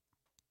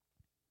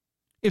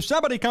 If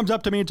somebody comes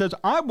up to me and says,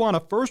 I want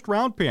a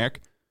first-round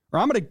pick, or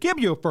I'm going to give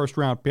you a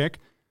first-round pick,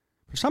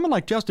 for someone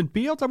like Justin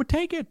Fields, I would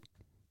take it.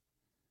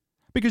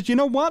 Because you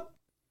know what?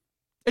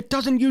 It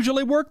doesn't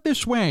usually work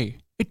this way.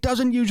 It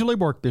doesn't usually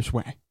work this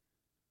way.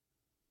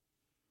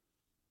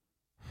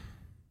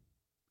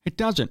 It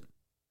doesn't.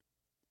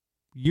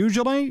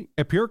 Usually,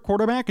 if you're a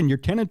quarterback and you're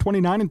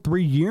 10-29 in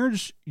 3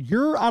 years,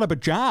 you're out of a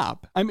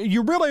job. I mean,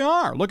 you really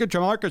are. Look at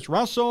Jamarcus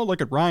Russell.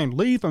 Look at Ryan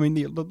Leaf. I mean,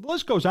 the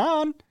list goes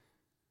on.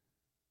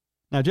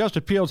 Now,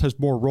 Justin Fields has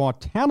more raw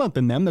talent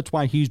than them. That's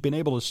why he's been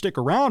able to stick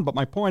around. But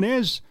my point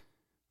is,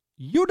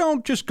 you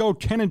don't just go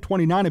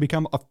 10-29 and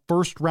become a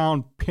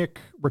first-round pick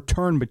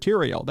return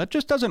material. That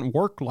just doesn't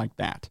work like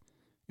that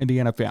in the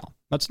NFL.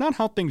 That's not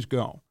how things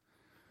go.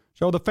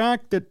 So the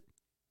fact that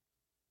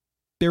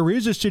there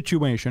is a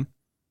situation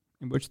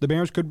in which the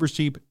Bears could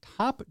receive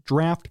top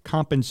draft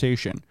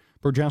compensation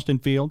for Justin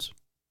Fields,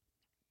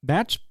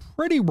 that's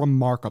pretty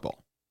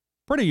remarkable,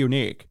 pretty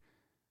unique.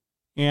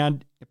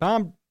 And if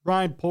I'm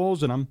Ryan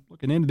Poles and I'm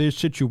looking into this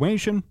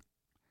situation,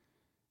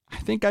 I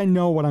think I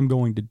know what I'm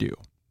going to do.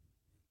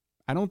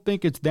 I don't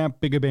think it's that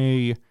big of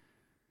a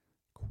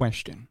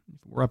question,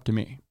 if it were up to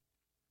me.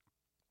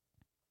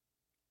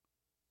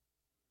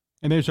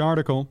 In this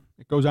article,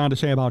 it goes on to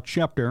say about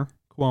Schefter,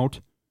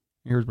 quote,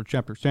 here's what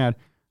Schefter said,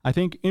 I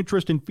think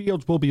interest in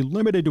Fields will be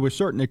limited to a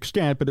certain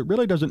extent, but it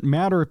really doesn't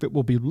matter if it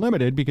will be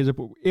limited, because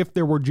if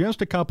there were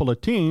just a couple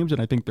of teams,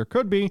 and I think there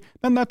could be,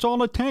 then that's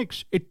all it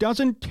takes. It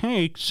doesn't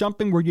take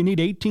something where you need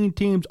 18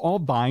 teams all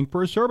vying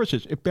for his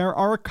services. If there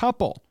are a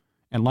couple,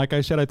 and like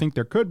I said, I think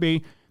there could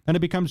be, then it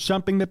becomes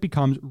something that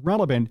becomes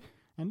relevant,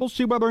 and we'll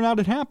see whether or not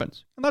it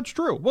happens. And that's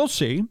true. We'll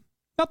see.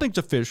 Nothing's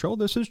official.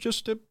 This is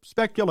just a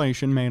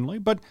speculation mainly,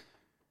 but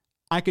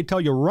I could tell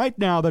you right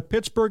now that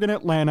Pittsburgh and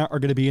Atlanta are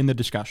going to be in the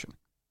discussion.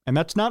 And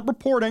that's not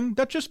reporting.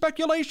 That's just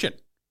speculation.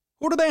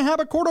 Who do they have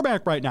a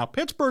quarterback right now?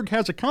 Pittsburgh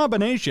has a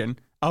combination,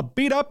 a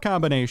beat-up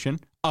combination,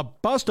 a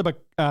bust of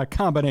a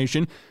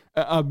combination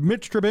of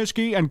Mitch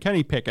Trubisky and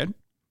Kenny Pickett.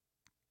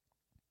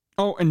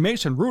 Oh, and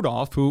Mason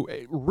Rudolph, who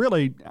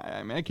really,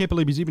 I can't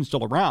believe he's even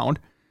still around.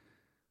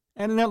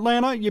 And in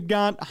Atlanta, you've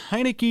got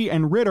Heineke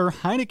and Ritter.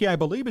 Heineke, I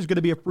believe, is going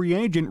to be a free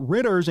agent.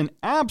 Ritter's an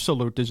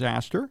absolute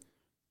disaster.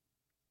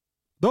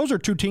 Those are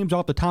two teams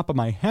off the top of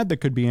my head that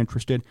could be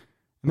interested.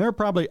 And there are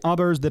probably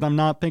others that I'm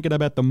not thinking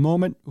of at the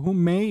moment who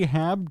may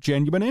have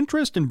genuine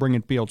interest in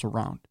bringing Fields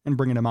around and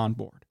bringing him on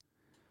board.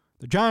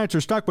 The Giants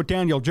are stuck with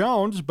Daniel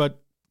Jones,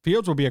 but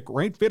Fields will be a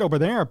great fit over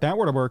there if that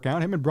were to work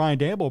out. Him and Brian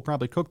Daboll will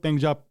probably cook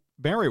things up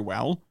very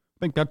well. I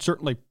think that's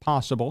certainly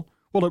possible.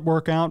 Will it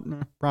work out?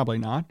 Probably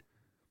not.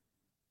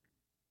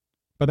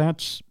 But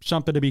that's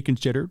something to be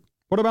considered.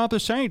 What about the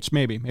Saints,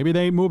 maybe? Maybe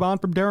they move on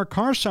from Derek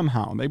Carr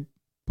somehow. They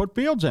put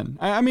Fields in.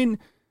 I mean,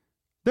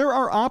 there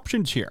are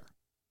options here.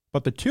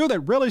 But the two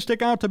that really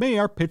stick out to me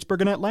are Pittsburgh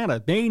and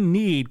Atlanta. They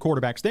need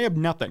quarterbacks. They have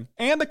nothing.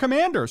 And the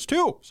Commanders,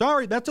 too.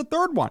 Sorry, that's a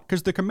third one.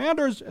 Because the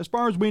Commanders, as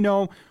far as we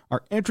know,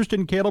 are interested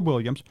in Caleb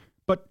Williams.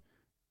 But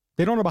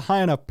they don't have a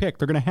high enough pick.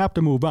 They're going to have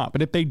to move up.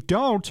 And if they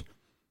don't,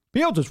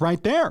 Fields is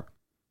right there.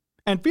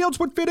 And Fields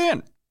would fit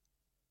in.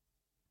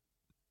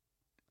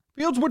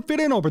 Fields would fit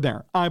in over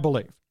there, I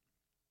believe.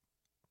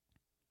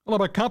 We'll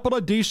have a couple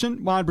of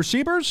decent wide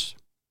receivers.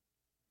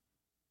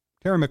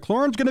 Terry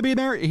McLaurin's going to be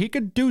there. He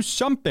could do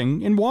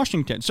something in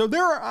Washington. So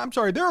there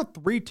are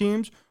three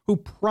teams who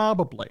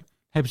probably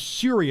have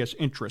serious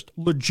interest,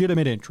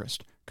 legitimate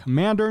interest.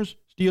 Commanders,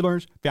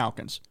 Steelers,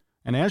 Falcons.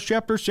 And as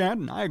Schefter said,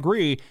 and I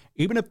agree,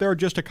 even if there are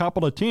just a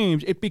couple of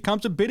teams, it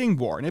becomes a bidding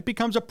war, and it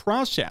becomes a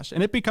process,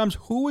 and it becomes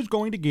who is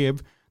going to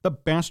give the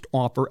best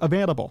offer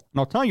available. And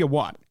I'll tell you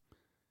what,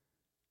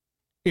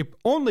 if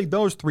only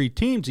those three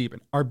teams even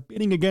are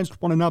bidding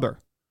against one another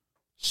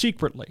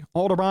secretly,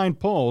 all to Ryan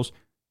Poles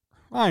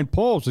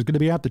is going to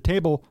be at the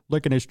table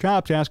licking his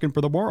chops asking for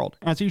the world,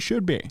 as he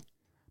should be.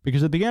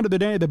 Because at the end of the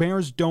day, the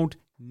Bears don't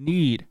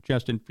need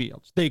Justin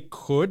Fields. They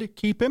could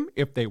keep him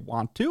if they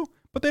want to,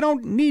 but they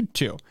don't need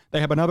to. They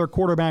have another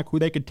quarterback who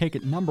they could take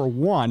at number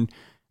 1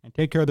 and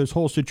take care of this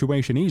whole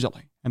situation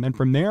easily. And then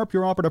from there, if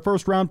you're offered a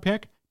first-round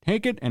pick,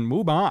 take it and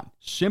move on.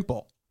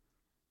 Simple.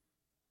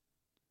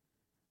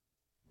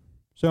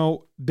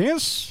 So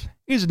this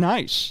is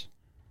nice.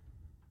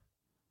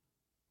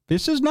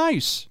 This is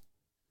nice.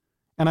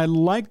 And I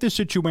like the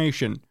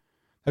situation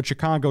that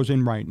Chicago's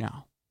in right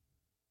now.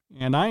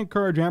 And I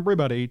encourage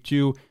everybody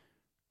to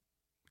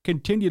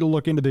continue to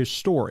look into this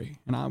story.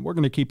 And we're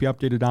going to keep you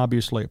updated,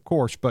 obviously, of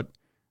course. But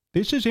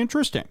this is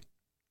interesting.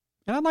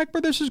 And I like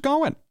where this is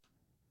going.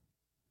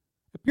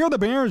 If you're the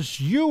Bears,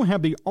 you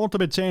have the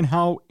ultimate say in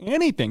how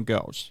anything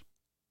goes.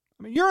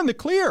 I mean, you're in the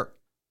clear.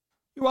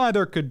 You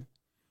either could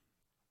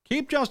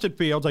keep Justin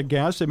Fields, I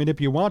guess. I mean, if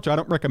you want to, I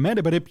don't recommend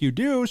it, but if you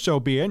do, so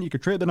be it. You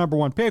could trade the number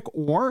 1 pick,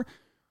 or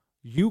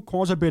you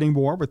cause a bidding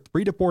war with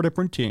 3 to 4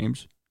 different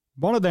teams.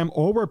 One of them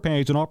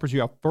overpays and offers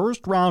you a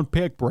first-round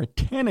pick for a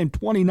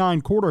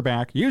 10-29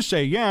 quarterback. You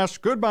say yes.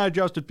 Goodbye,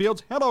 Justin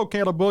Fields. Hello,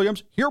 Caleb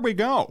Williams. Here we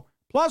go.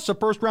 Plus a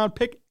first-round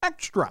pick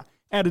extra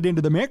added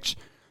into the mix.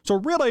 So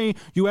really,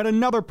 you add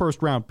another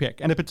first-round pick.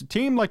 And if it's a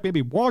team like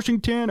maybe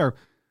Washington or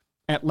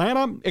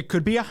Atlanta, it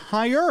could be a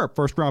higher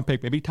first-round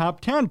pick, maybe top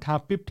 10,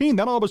 top 15.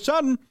 Then all of a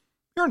sudden,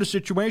 you're in a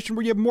situation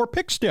where you have more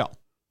picks still.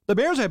 The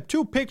Bears have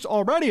 2 picks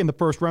already in the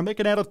first round. They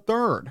could add a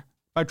third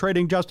by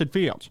trading Justin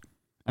Fields.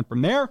 And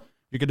from there,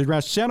 you could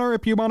address center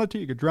if you wanted to.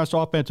 You could address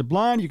offensive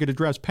line. You could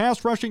address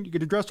pass rushing. You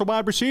could address a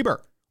wide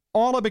receiver.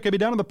 All of it could be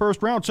done in the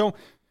first round. So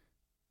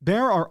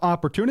there are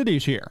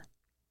opportunities here.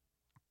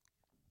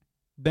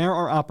 There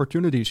are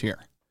opportunities here.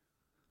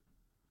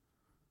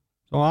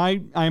 So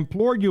I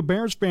implore you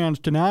Bears fans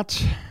to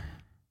not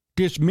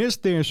dismiss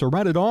this or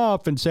write it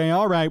off and say,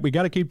 all right, we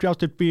got to keep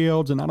Justin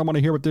Fields, and I don't want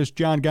to hear what this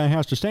John guy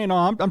has to say. No,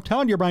 I'm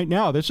telling you right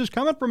now, this is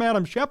coming from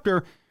Adam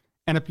Schefter,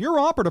 and if you're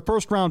offered a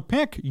first-round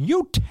pick,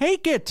 you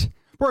take it.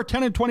 For a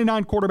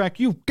 10-29 quarterback,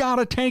 you've got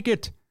to take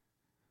it.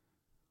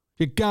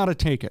 You got to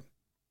take it.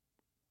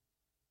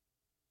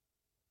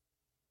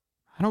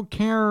 I don't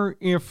care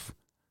if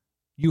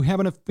you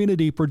have an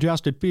affinity for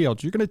Justin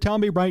Fields. You're going to tell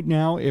me right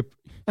now, if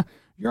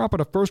you're up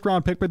at a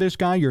first-round pick for this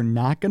guy, you're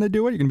not going to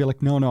do it? You're going to be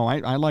like, no,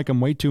 I like him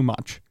way too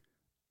much.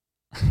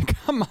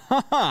 Come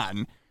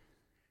on.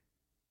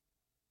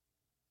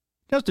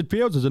 Justin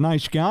Fields is a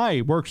nice guy.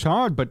 He works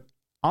hard, but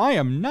I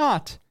am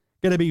not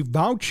going to be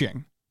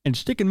vouching and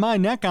sticking my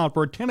neck out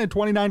for a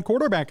 10-29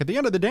 quarterback. At the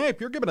end of the day,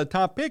 if you're given a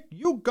top pick,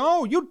 you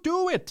go. You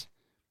do it.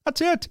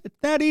 That's it. It's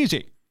that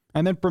easy.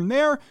 And then from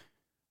there,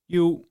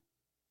 you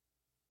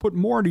put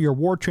more into your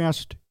war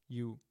chest.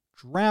 You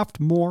draft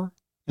more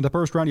in the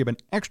first round. You have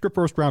an extra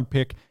first-round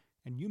pick,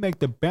 and you make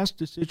the best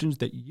decisions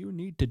that you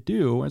need to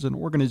do as an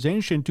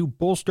organization to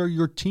bolster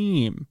your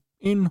team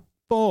in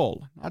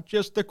full. Not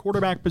just the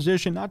quarterback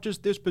position, not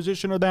just this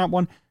position or that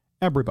one.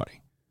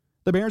 Everybody.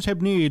 The Bears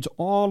have needs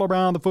all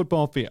around the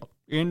football field,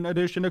 in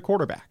addition to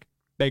quarterback.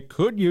 They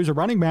could use a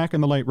running back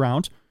in the late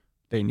rounds.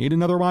 They need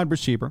another wide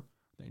receiver.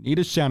 They need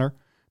a center.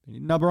 They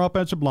need another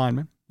offensive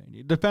lineman. They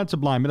need a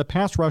defensive lineman, a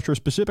pass rusher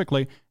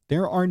specifically.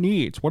 There are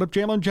needs. What if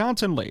Jalen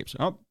Johnson leaves?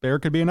 Oh, there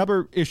could be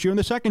another issue in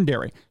the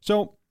secondary.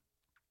 So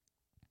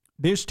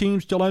this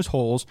team still has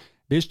holes.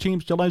 This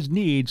team still has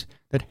needs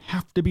that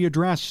have to be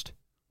addressed.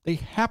 They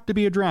have to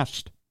be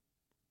addressed.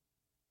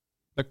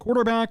 The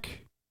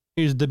quarterback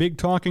is the big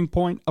talking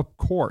point, of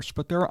course,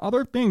 but there are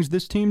other things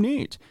this team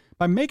needs.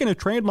 By making a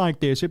trade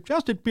like this, if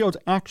Justin Fields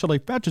actually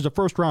fetches a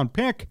first-round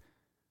pick,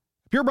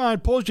 if you're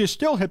Brian Poles, you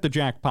still hit the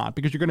jackpot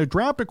because you're going to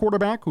draft a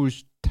quarterback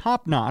who's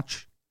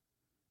top-notch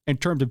in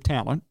terms of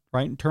talent,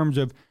 right, in terms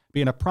of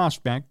being a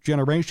prospect,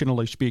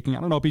 generationally speaking. I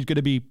don't know if he's going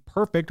to be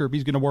perfect or if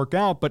he's going to work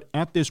out, but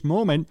at this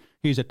moment,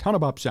 he's a ton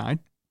of upside.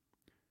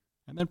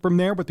 And then from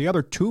there, with the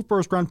other 2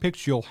 first-round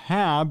picks you'll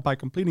have by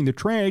completing the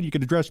trade, you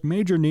can address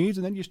major needs,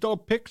 and then you still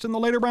have picks in the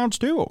later rounds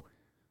too.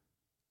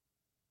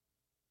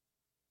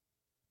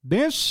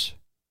 This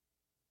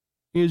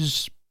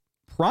is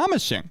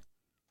promising.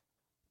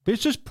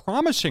 This is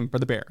promising for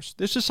the Bears.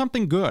 This is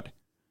something good.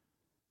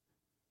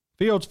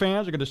 Fields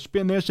fans are going to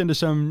spin this into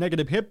some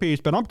negative hit piece,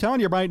 but I'm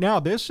telling you right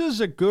now, this is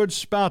a good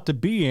spot to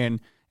be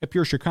in if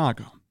you're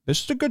Chicago.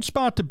 This is a good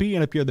spot to be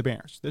in if you're the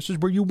Bears. This is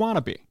where you want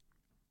to be.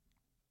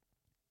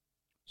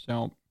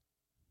 So,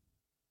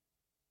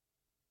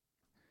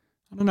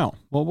 I don't know.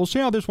 Well, we'll see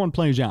how this one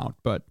plays out.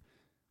 But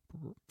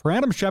for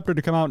Adam Schefter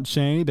to come out and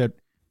say that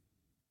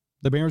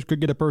the Bears could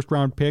get a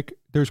first-round pick,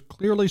 there's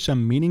clearly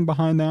some meaning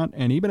behind that.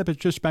 And even if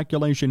it's just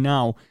speculation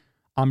now,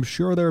 I'm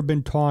sure there have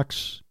been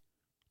talks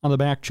on the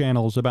back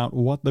channels about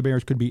what the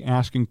Bears could be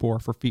asking for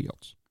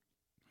Fields.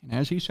 And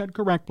as he said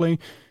correctly,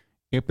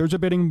 if there's a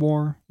bidding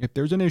war, if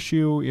there's an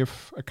issue,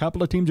 if a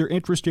couple of teams are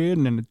interested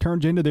and it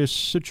turns into this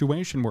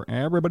situation where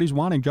everybody's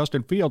wanting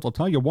Justin Fields, I'll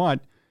tell you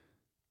what,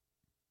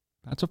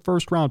 that's a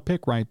first-round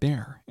pick right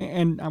there.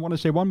 And I want to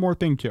say one more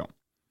thing, too.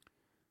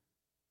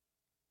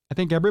 I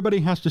think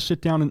everybody has to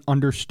sit down and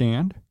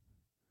understand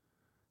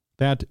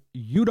that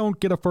you don't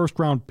get a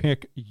first-round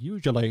pick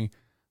usually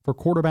for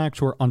quarterbacks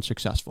who are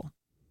unsuccessful.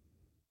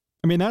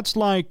 I mean, that's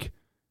like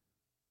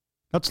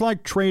That's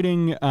like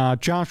trading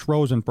Josh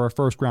Rosen for a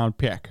first-round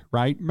pick,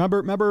 right?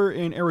 Remember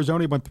in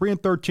Arizona, he went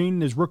 3-13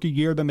 in his rookie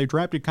year. Then they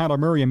drafted Kyler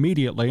Murray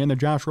immediately, and then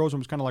Josh Rosen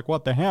was kind of like,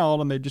 what the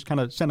hell? And they just kind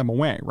of sent him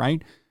away,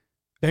 right?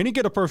 They didn't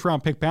get a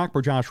first-round pick back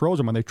for Josh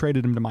Rosen when they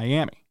traded him to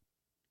Miami.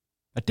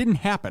 That didn't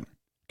happen,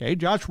 okay?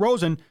 Josh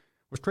Rosen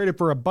was traded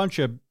for a bunch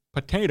of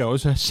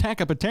potatoes, a sack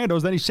of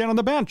potatoes, then he sat on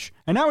the bench,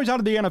 and now he's out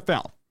of the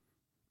NFL.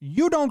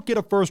 You don't get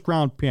a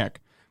first-round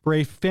pick for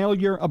a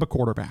failure of a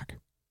quarterback.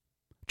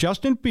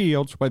 Justin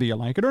Fields, whether you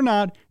like it or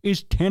not,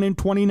 is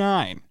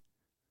 10-29.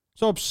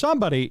 So if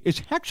somebody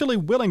is actually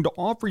willing to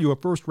offer you a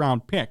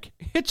first-round pick,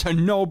 it's a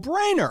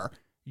no-brainer.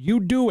 You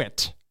do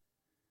it.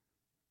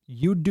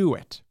 You do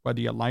it.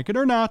 Whether you like it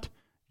or not,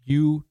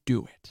 you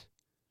do it.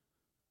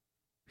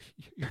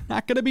 You're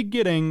not going to be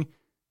getting,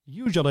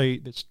 usually,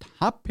 this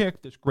top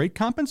pick, this great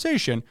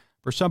compensation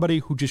for somebody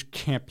who just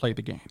can't play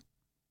the game.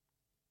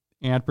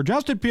 And for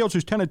Justin Fields,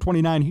 who's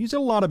 10-29, he's had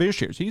a lot of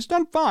issues. He's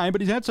done fine,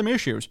 but he's had some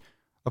issues.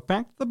 The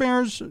fact that the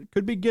Bears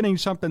could be getting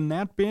something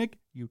that big,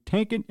 you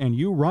take it and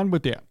you run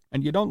with it,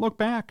 and you don't look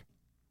back.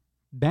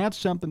 That's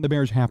something the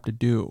Bears have to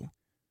do.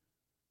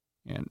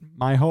 And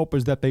my hope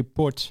is that they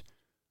put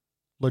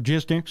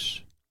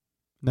logistics,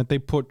 that they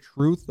put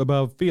truth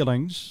above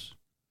feelings,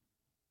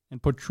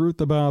 and put truth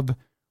above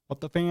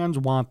what the fans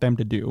want them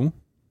to do,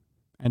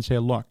 and say,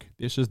 look,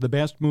 this is the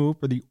best move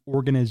for the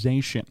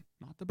organization.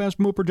 Not the best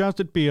move for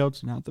Justin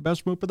Fields, not the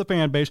best move for the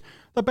fan base,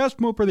 the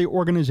best move for the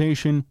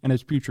organization and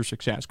its future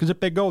success. Because if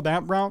they go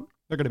that route,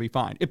 they're going to be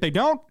fine. If they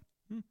don't,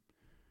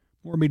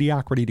 more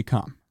mediocrity to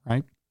come,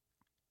 right?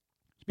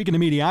 Speaking of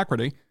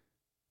mediocrity,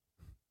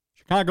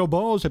 Chicago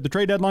Bulls have the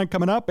trade deadline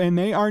coming up, and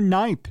they are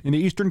 9th in the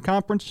Eastern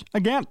Conference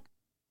again.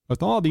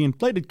 With all the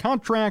inflated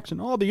contracts and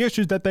all the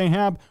issues that they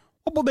have,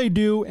 what will they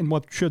do and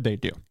what should they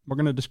do? We're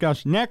going to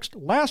discuss next,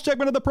 last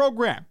segment of the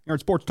program here at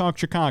Sports Talk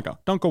Chicago.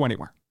 Don't go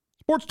anywhere.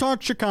 Sports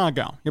Talk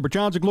Chicago. Here with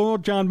John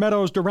Zaglul, John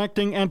Meadows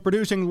directing and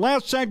producing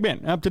last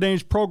segment of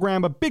today's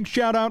program. A big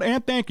shout out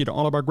and thank you to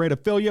all of our great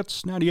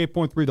affiliates.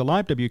 98.3 The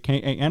Live,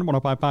 WKAN,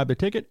 105.5 The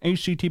Ticket,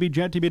 ACTV,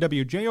 Jet TV,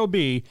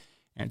 WJOB,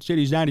 and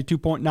Cities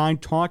 92.9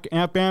 Talk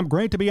FM.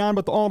 Great to be on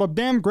with all of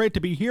them. Great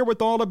to be here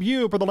with all of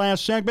you for the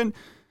last segment.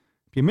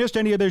 If you missed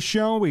any of this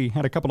show, we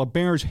had a couple of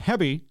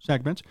Bears-heavy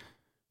segments.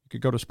 You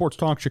could go to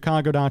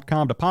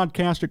sportstalkchicago.com to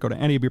podcast it. Go to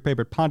any of your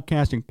favorite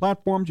podcasting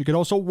platforms. You could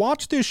also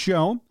watch this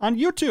show on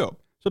YouTube.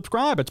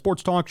 Subscribe at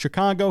Sports Talk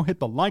Chicago. Hit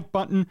the like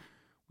button.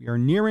 We are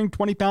nearing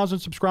 20,000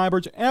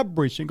 subscribers.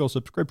 Every single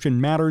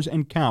subscription matters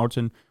and counts,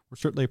 and we're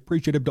certainly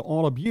appreciative to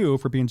all of you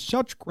for being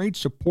such great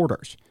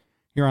supporters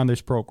here on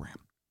this program.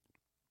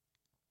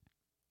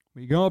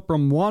 We go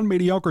from one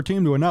mediocre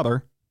team to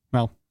another.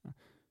 Well, at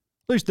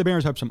least the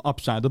Bears have some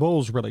upside. The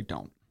Bulls really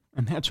don't.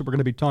 And that's what we're going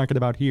to be talking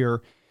about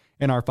here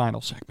in our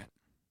final segment.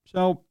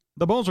 So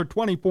the Bulls are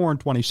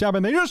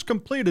 24-27. They just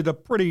completed a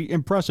pretty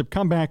impressive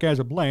comeback as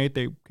of late.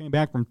 They came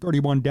back from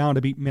 31 down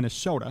to beat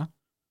Minnesota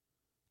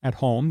at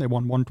home. They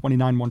won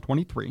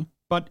 129-123.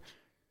 But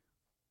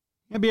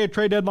NBA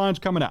trade deadline's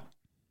coming up.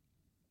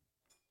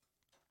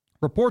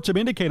 Reports have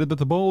indicated that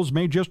the Bulls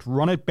may just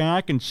run it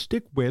back and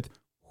stick with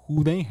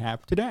who they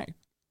have today.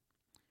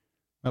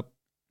 Well,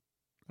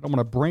 I don't want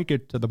to break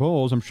it to the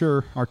Bulls. I'm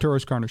sure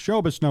Arturas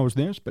Karnisovas knows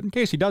this, but in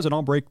case he doesn't,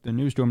 I'll break the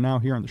news to him now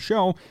here on the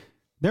show.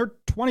 They're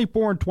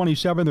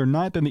 24-27. They're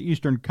 9th in the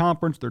Eastern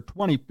Conference. They're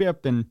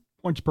 25th in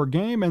points per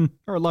game, and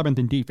they're 11th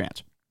in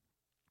defense.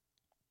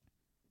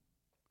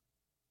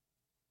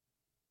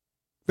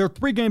 They're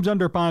 3 games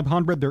under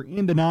 500. They're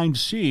in the 9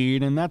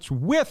 seed, and that's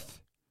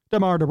with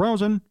DeMar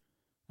DeRozan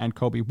and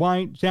Coby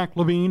White, Zach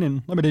LaVine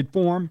in limited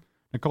form,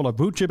 Nikola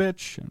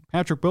Vucevic and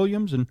Patrick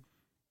Williams, and,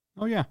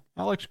 oh yeah,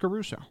 Alex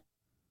Caruso.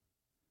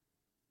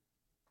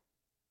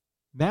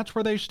 That's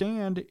where they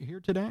stand here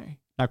today.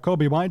 Now,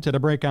 Coby White's had a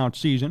breakout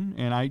season,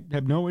 and I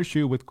have no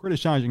issue with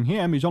criticizing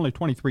him. He's only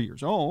 23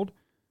 years old.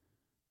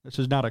 This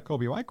is not a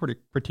Coby White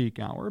critique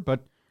hour,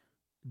 but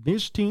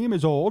this team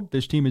is old.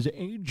 This team is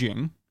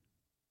aging.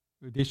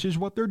 This is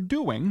what they're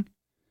doing.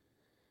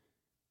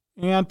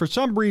 And for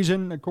some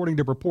reason, according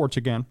to reports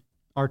again,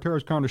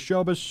 Arturas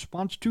Karnisovas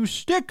wants to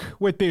stick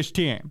with this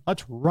team.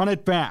 Let's run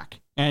it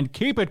back and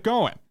keep it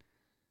going.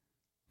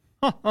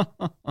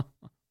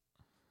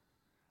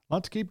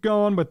 Let's keep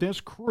going with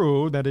this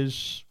crew that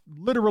is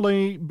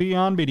literally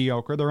beyond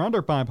mediocre. They're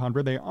under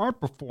 500. They aren't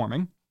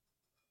performing.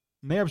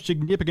 And they have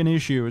significant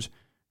issues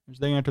as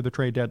they enter the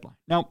trade deadline.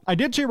 Now, I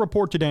did see a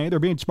report today. They're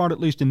being smart, at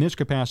least in this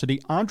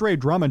capacity. Andre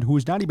Drummond, who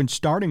is not even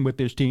starting with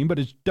this team, but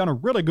has done a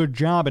really good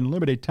job in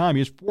limited time. He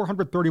has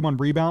 431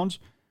 rebounds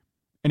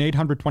in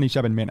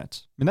 827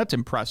 minutes. I mean, that's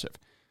impressive.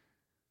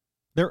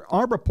 There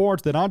are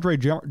reports that Andre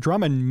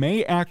Drummond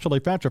may actually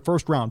fetch a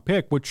first-round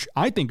pick, which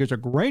I think is a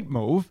great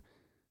move.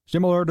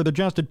 Similar to the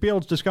Justin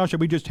Fields discussion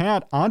we just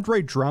had,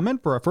 Andre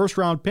Drummond for a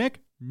first-round pick,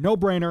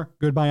 no-brainer,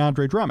 goodbye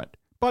Andre Drummond.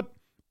 But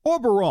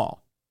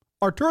overall,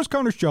 Arturas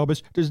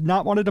Karnisovas does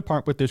not want to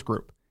depart with this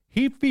group.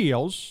 He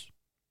feels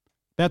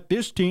that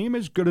this team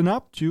is good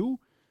enough to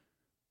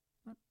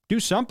do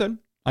something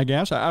I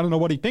guess. I don't know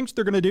what he thinks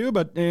they're going to do,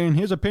 but in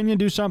his opinion,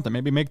 do something.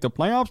 Maybe make the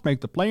playoffs,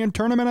 make the play-in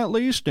tournament at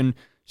least, and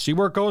see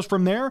where it goes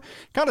from there.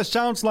 Kind of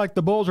sounds like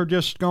the Bulls are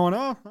just going,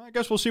 oh, I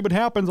guess we'll see what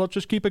happens. Let's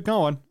just keep it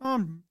going.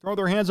 Throw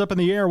their hands up in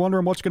the air,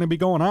 wondering what's going to be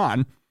going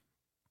on.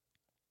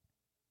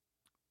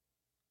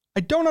 I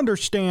don't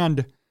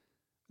understand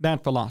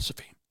that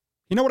philosophy.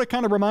 You know what it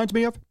kind of reminds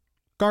me of?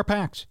 Gar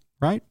Pax,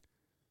 right?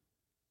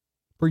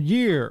 For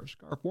years,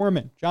 Gar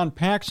Forman, John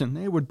Paxson,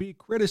 they would be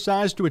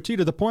criticized to a T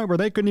to the point where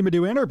they couldn't even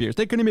do interviews.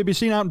 They couldn't even be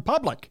seen out in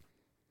public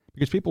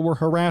because people were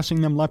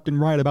harassing them left and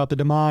right about the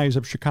demise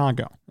of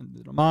Chicago and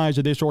the demise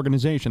of this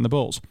organization, the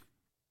Bulls.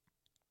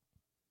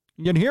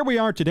 Yet here we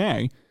are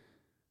today,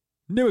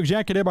 new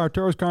executive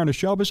Arturas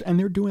Karnisovas, and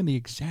they're doing the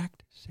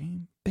exact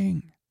same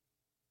thing.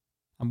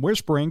 I'm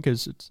whispering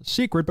because it's a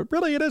secret, but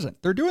really it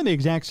isn't. They're doing the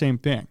exact same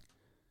thing.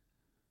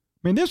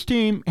 I mean, this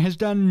team has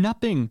done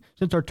nothing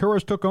since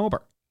Arturas took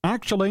over.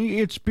 Actually,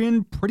 it's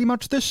been pretty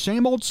much the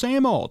same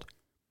old.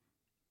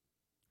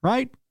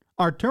 Right?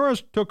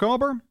 Arturas took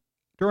over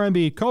during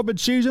the COVID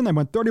season. They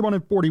went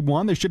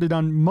 31-41. They should have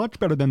done much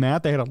better than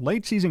that. They had a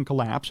late season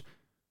collapse.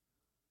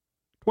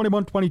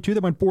 21-22, they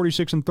went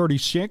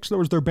 46-36. That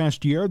was their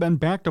best year. Then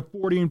back to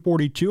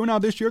 40-42. Now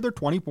this year, they're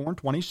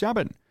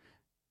 24-27.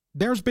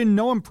 There's been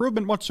no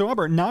improvement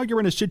whatsoever. Now you're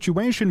in a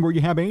situation where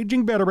you have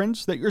aging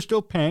veterans that you're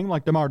still paying,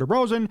 like DeMar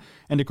DeRozan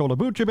and Nikola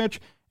Vucevic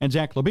and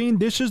Zach LaVine.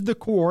 This is the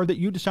core that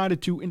you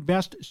decided to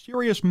invest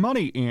serious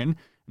money in.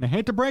 And I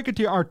hate to break it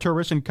to you,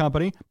 Arturas and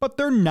company, but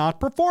they're not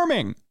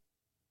performing.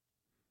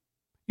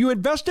 You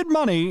invested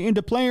money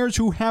into players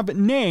who have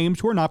names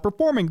who are not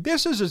performing.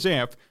 This is as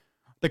if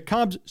the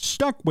Cubs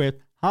stuck with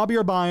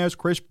Javier Baez,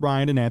 Chris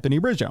Bryant, and Anthony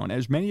Rizzo. And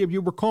as many of you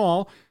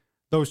recall,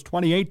 those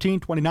 2018,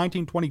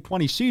 2019,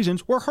 2020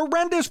 seasons were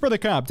horrendous for the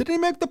Cubs. They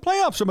didn't make the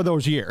playoffs some of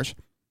those years.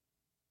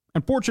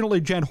 Unfortunately,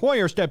 Jed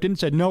Hoyer stepped in and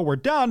said, no, we're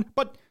done.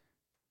 But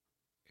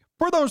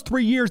for those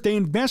 3 years, they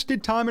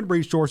invested time and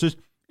resources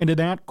into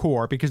that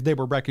core because they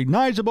were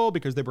recognizable,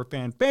 because they were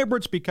fan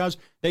favorites, because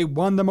they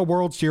won them a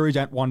World Series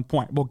at one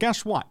point. Well,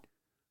 guess what?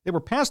 They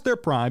were past their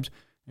primes,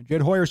 and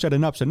Jed Hoyer said,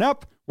 enough's enough,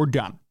 we're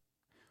done.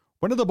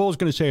 When are the Bulls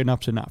going to say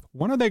enough's enough?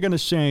 When are they going to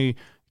say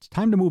it's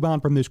time to move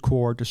on from this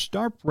core, to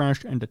start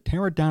fresh, and to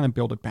tear it down and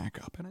build it back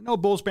up? And I know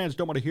Bulls fans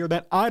don't want to hear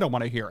that. I don't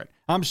want to hear it.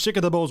 I'm sick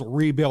of the Bulls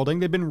rebuilding.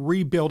 They've been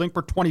rebuilding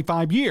for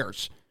 25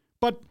 years.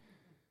 But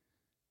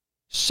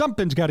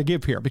something's got to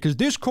give here because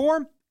this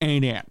core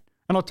ain't in.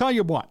 And I'll tell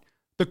you what,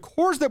 the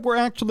cores that were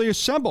actually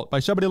assembled by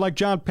somebody like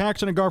John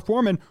Paxson and Gar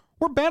Forman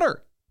were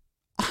better.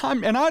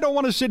 And I don't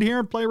want to sit here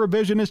and play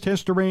revisionist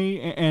history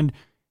and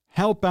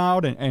help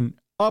out and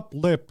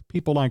uplift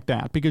people like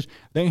that because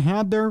they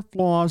had their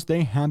flaws,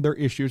 they had their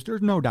issues.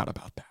 There's no doubt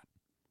about that.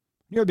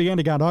 Near the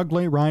end, it got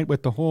ugly, right,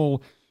 with the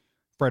whole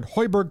Fred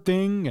Hoiberg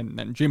thing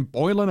and Jim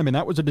Boylan. I mean,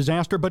 that was a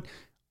disaster. But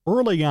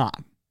early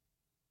on,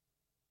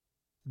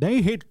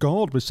 they hit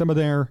gold with some of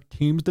their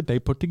teams that they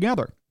put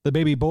together. The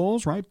Baby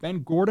Bulls, right?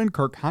 Ben Gordon,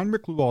 Kirk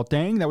Heinrich, Luol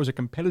Deng. That was a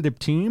competitive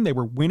team. They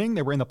were winning.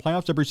 They were in the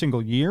playoffs every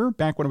single year,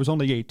 back when it was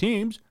only 8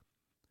 teams.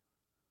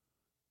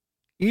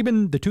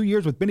 Even the 2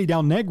 years with Benny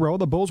Del Negro,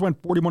 the Bulls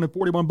went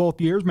 41-41 both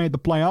years, made the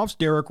playoffs.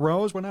 Derrick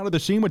Rose went out of the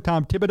scene with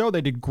Tom Thibodeau.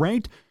 They did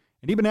great.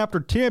 And even after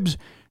Tibbs,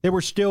 they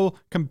were still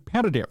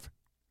competitive.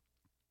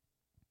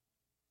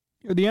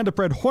 At the end of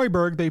Fred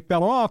Hoiberg, they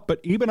fell off, but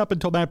even up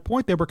until that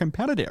point, they were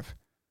competitive.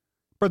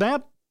 For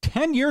that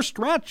 10-year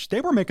stretch,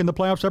 they were making the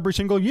playoffs every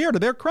single year, to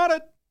their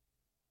credit.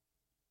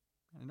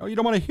 I know you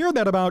don't want to hear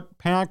that about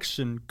Pax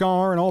and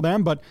Gar and all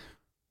them, but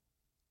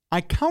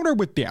I counter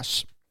with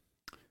this.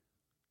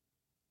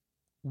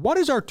 What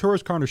has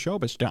Arturas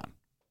Karnisovas done?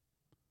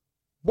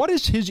 What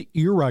is his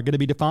era going to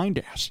be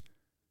defined as?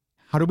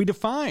 How do we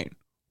define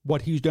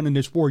what he's done in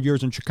his 4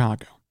 years in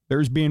Chicago?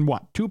 There's been,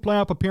 2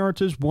 playoff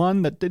appearances,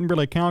 one that didn't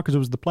really count because it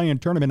was the play-in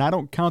tournament. I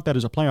don't count that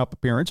as a playoff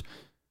appearance.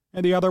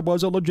 And the other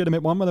was a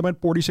legitimate one where they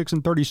went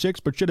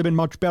 46-36, but should have been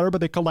much better,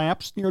 but they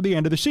collapsed near the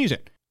end of the season.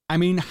 I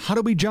mean, how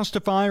do we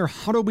justify or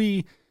how do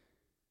we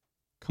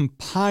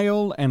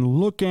compile and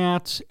look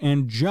at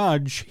and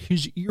judge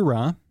his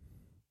era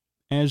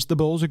as the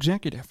Bulls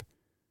executive?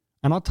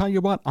 And I'll tell you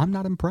what, I'm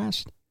not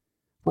impressed.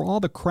 For all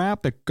the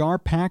crap that Gar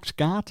Pax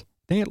got,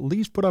 they at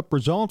least put up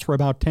results for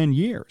about 10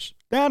 years.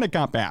 Then it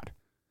got bad.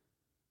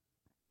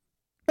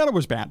 Then it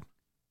was bad.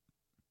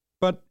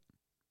 But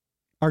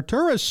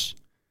Arturas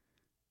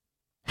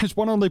has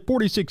won only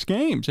 46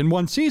 games in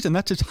one season.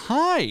 That's his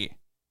high.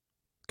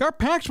 Gar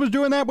Pax was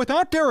doing that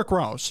without Derrick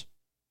Rose.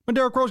 When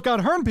Derrick Rose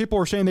got hurt, people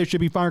were saying they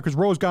should be fired because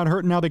Rose got hurt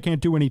and now they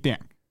can't do anything.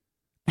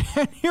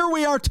 And here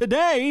we are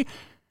today,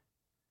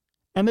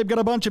 and they've got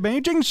a bunch of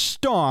aging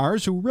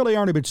stars who really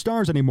aren't even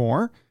stars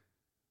anymore,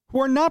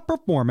 who are not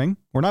performing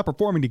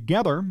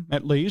together,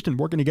 at least, and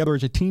working together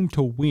as a team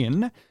to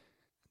win.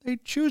 They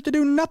choose to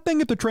do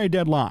nothing at the trade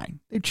deadline.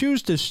 They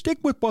choose to stick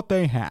with what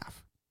they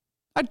have.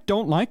 I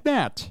don't like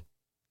that.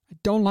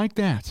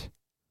 Arturas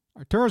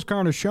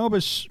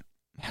Karnisovas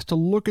has to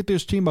look at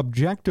this team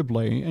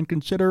objectively and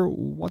consider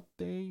what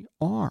they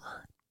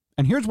are.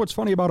 And here's what's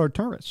funny about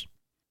Arturas.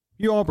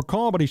 You all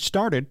recall when he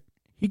started,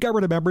 He got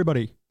rid of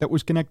everybody that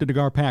was connected to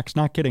Garpax.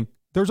 Not kidding.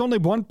 There's only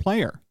one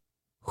player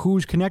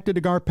who's connected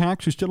to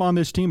Garpax who's still on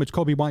this team. It's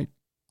Kobe White.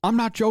 I'm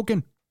not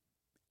joking.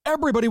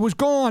 Everybody was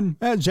gone.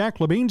 Zach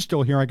LaVine's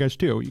still here, I guess,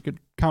 too. You could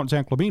count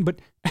Zach LaVine, but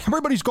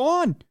everybody's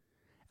gone.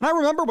 And I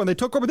remember when they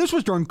took over, this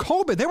was during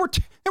COVID. They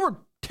were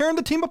tearing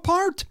the team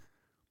apart.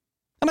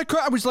 And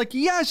I was like,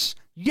 yes,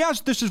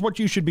 this is what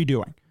you should be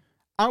doing.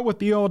 Out with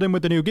the old, in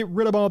with the new. Get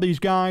rid of all these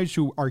guys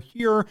who are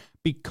here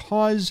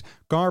because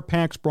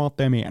Garpax brought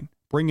them in.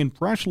 Bring in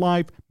fresh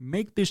life.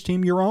 Make this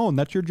team your own.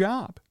 That's your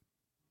job.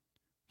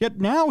 Yet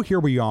now here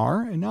we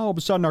are, and now all of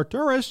a sudden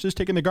Arturas is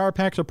taking the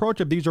Garpax approach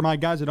of these are my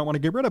guys, I don't want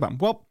to get rid of them.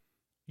 Well,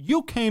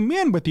 you came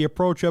in with the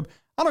approach of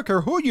I don't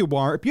care who you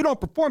are, if you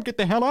don't perform, get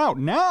the hell out.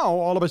 Now,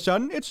 all of a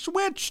sudden, it's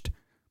switched.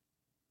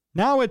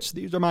 Now it's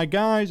these are my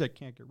guys, I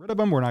can't get rid of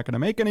them, we're not going to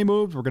make any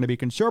moves, we're going to be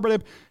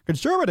conservative.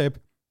 Conservative?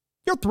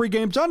 You're 3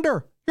 games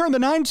under. You're in the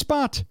 9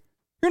 spot.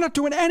 You're not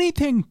doing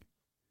anything.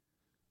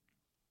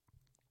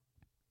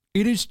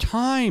 It is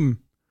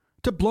time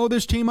to blow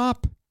this team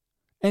up.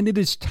 And it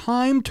is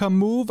time to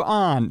move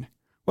on,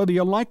 whether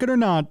you like it or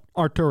not,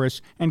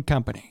 Arturas and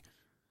company.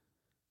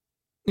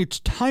 It's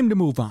time to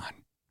move on.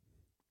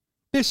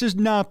 This is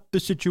not the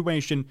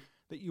situation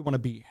that you want to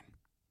be in.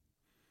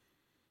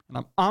 And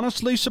I'm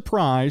honestly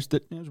surprised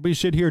that as we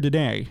sit here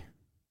today,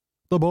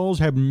 the Bulls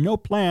have no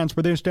plans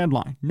for this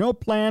deadline. No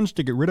plans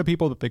to get rid of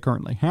people that they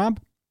currently have.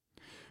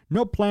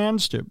 No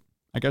plans to,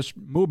 I guess,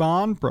 move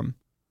on from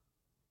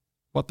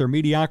what their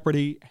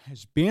mediocrity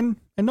has been,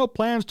 and no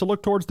plans to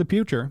look towards the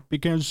future,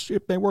 because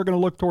if they were going to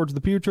look towards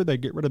the future,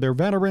 they'd get rid of their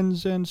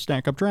veterans and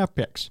stack up draft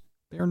picks.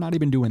 They're not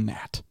even doing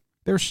that.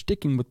 They're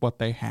sticking with what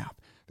they have.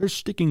 They're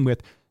sticking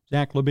with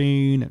Zach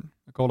LaVine and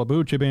Nikola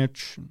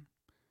Vucevic and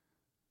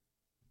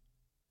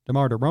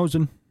DeMar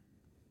DeRozan.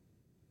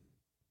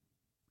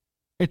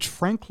 It's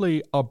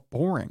frankly a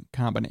boring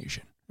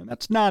combination, and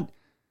that's not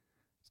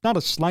a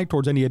slight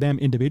towards any of them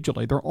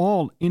individually. They're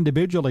all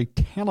individually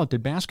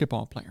talented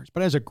basketball players.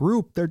 But as a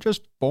group, they're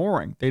just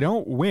boring. They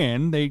don't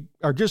win. They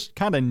are just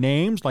kind of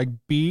names like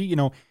B,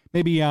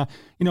 maybe,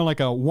 like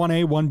a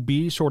 1A,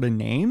 1B sort of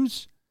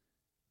names.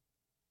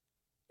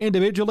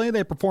 Individually,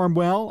 they perform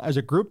well. As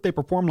a group, they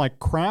perform like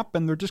crap,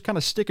 and they're just kind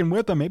of sticking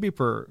with them, maybe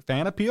for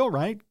fan appeal,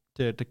 right?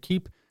 To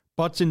keep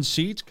butts in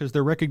seats because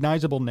they're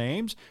recognizable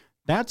names.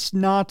 That's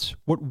not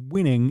what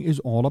winning is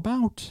all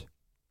about.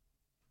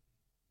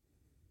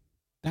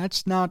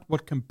 That's not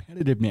what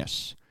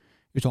competitiveness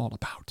is all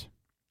about.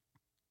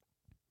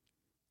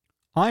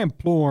 I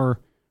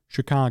implore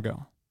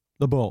Chicago,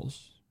 the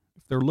Bulls,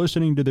 if they're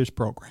listening to this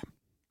program,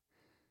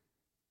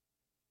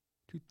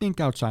 to think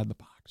outside the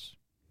box.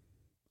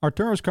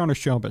 Arturas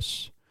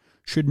Karnisovas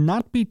should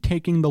not be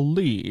taking the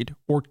lead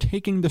or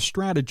taking the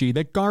strategy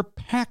that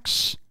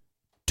Garpax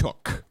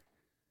took.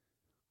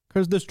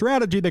 Because the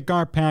strategy that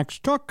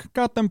Garpax took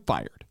got them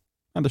fired.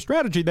 And the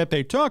strategy that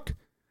they took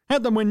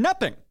had them win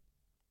nothing.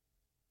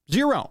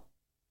 0.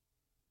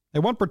 They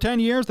won for 10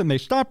 years, then they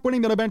stopped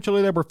winning, then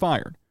eventually they were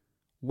fired.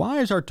 Why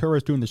is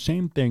Arturas doing the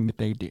same thing that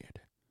they did?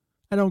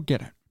 I don't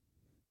get it.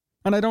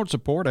 And I don't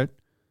support it.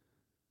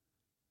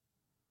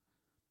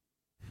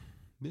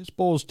 This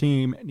Bulls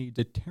team needs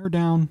a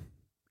teardown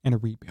and a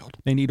rebuild.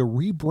 They need a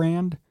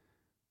rebrand.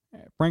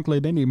 Frankly,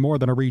 they need more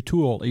than a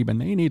retool even.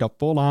 They need a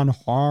full-on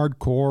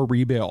hardcore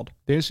rebuild.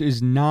 This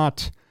is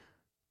not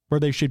where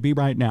they should be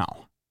right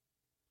now.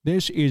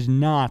 This is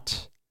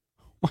not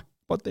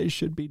what they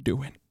should be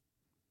doing.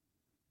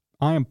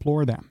 I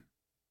implore them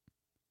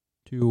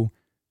to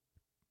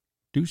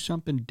do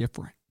something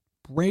different.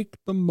 Break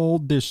the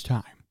mold this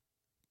time.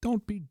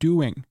 Don't be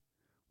doing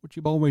what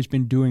you've always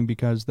been doing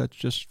because that's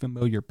just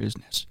familiar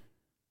business.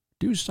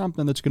 Do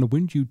something that's going to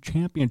win you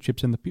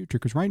championships in the future,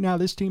 because right now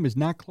this team is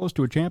not close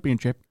to a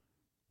championship.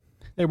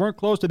 They weren't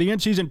close to the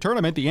in-season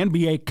tournament, the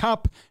NBA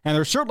Cup, and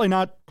they're certainly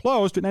not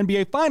close to an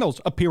NBA Finals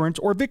appearance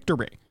or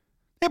victory.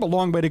 They have a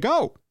long way to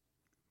go.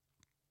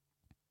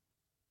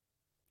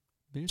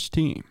 This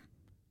team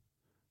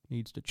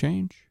needs to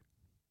change,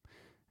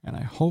 and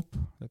I hope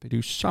that they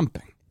do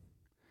something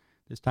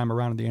this time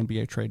around in the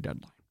NBA trade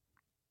deadline.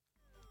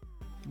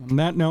 On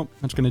that note,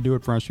 that's going to do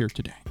it for us here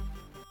today.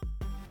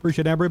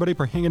 Appreciate everybody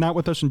for hanging out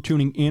with us and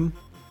tuning in.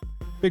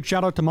 Big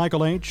shout out to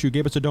Michael H., who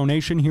gave us a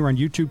donation here on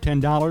YouTube,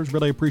 $10.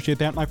 Really appreciate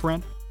that, my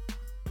friend.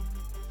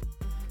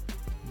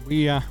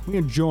 We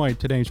enjoyed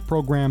today's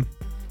program.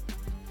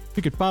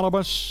 You can follow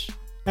us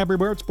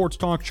everywhere at Sports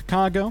Talk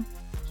Chicago.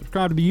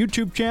 Subscribe to the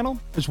YouTube channel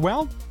as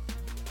well.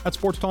 At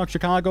Sports Talk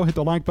Chicago, hit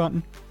the like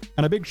button.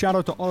 And a big shout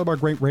out to all of our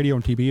great radio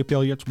and TV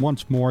affiliates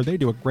once more. They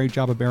do a great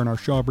job of bearing our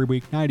show every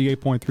week.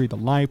 98.3 The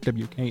Life,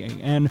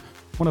 WKAN,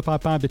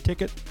 105.5 The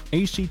Ticket,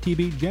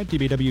 ACTV,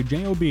 JED-TV,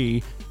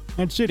 WJOB,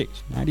 and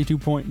Cities,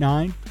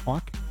 92.9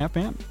 Hawk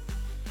FM.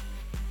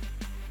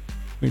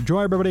 We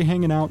enjoy everybody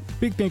hanging out.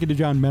 Big thank you to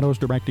John Meadows,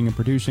 directing and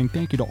producing.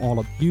 Thank you to all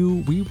of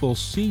you. We will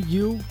see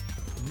you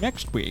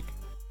next week.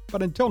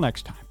 But until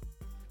next time,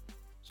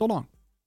 so long.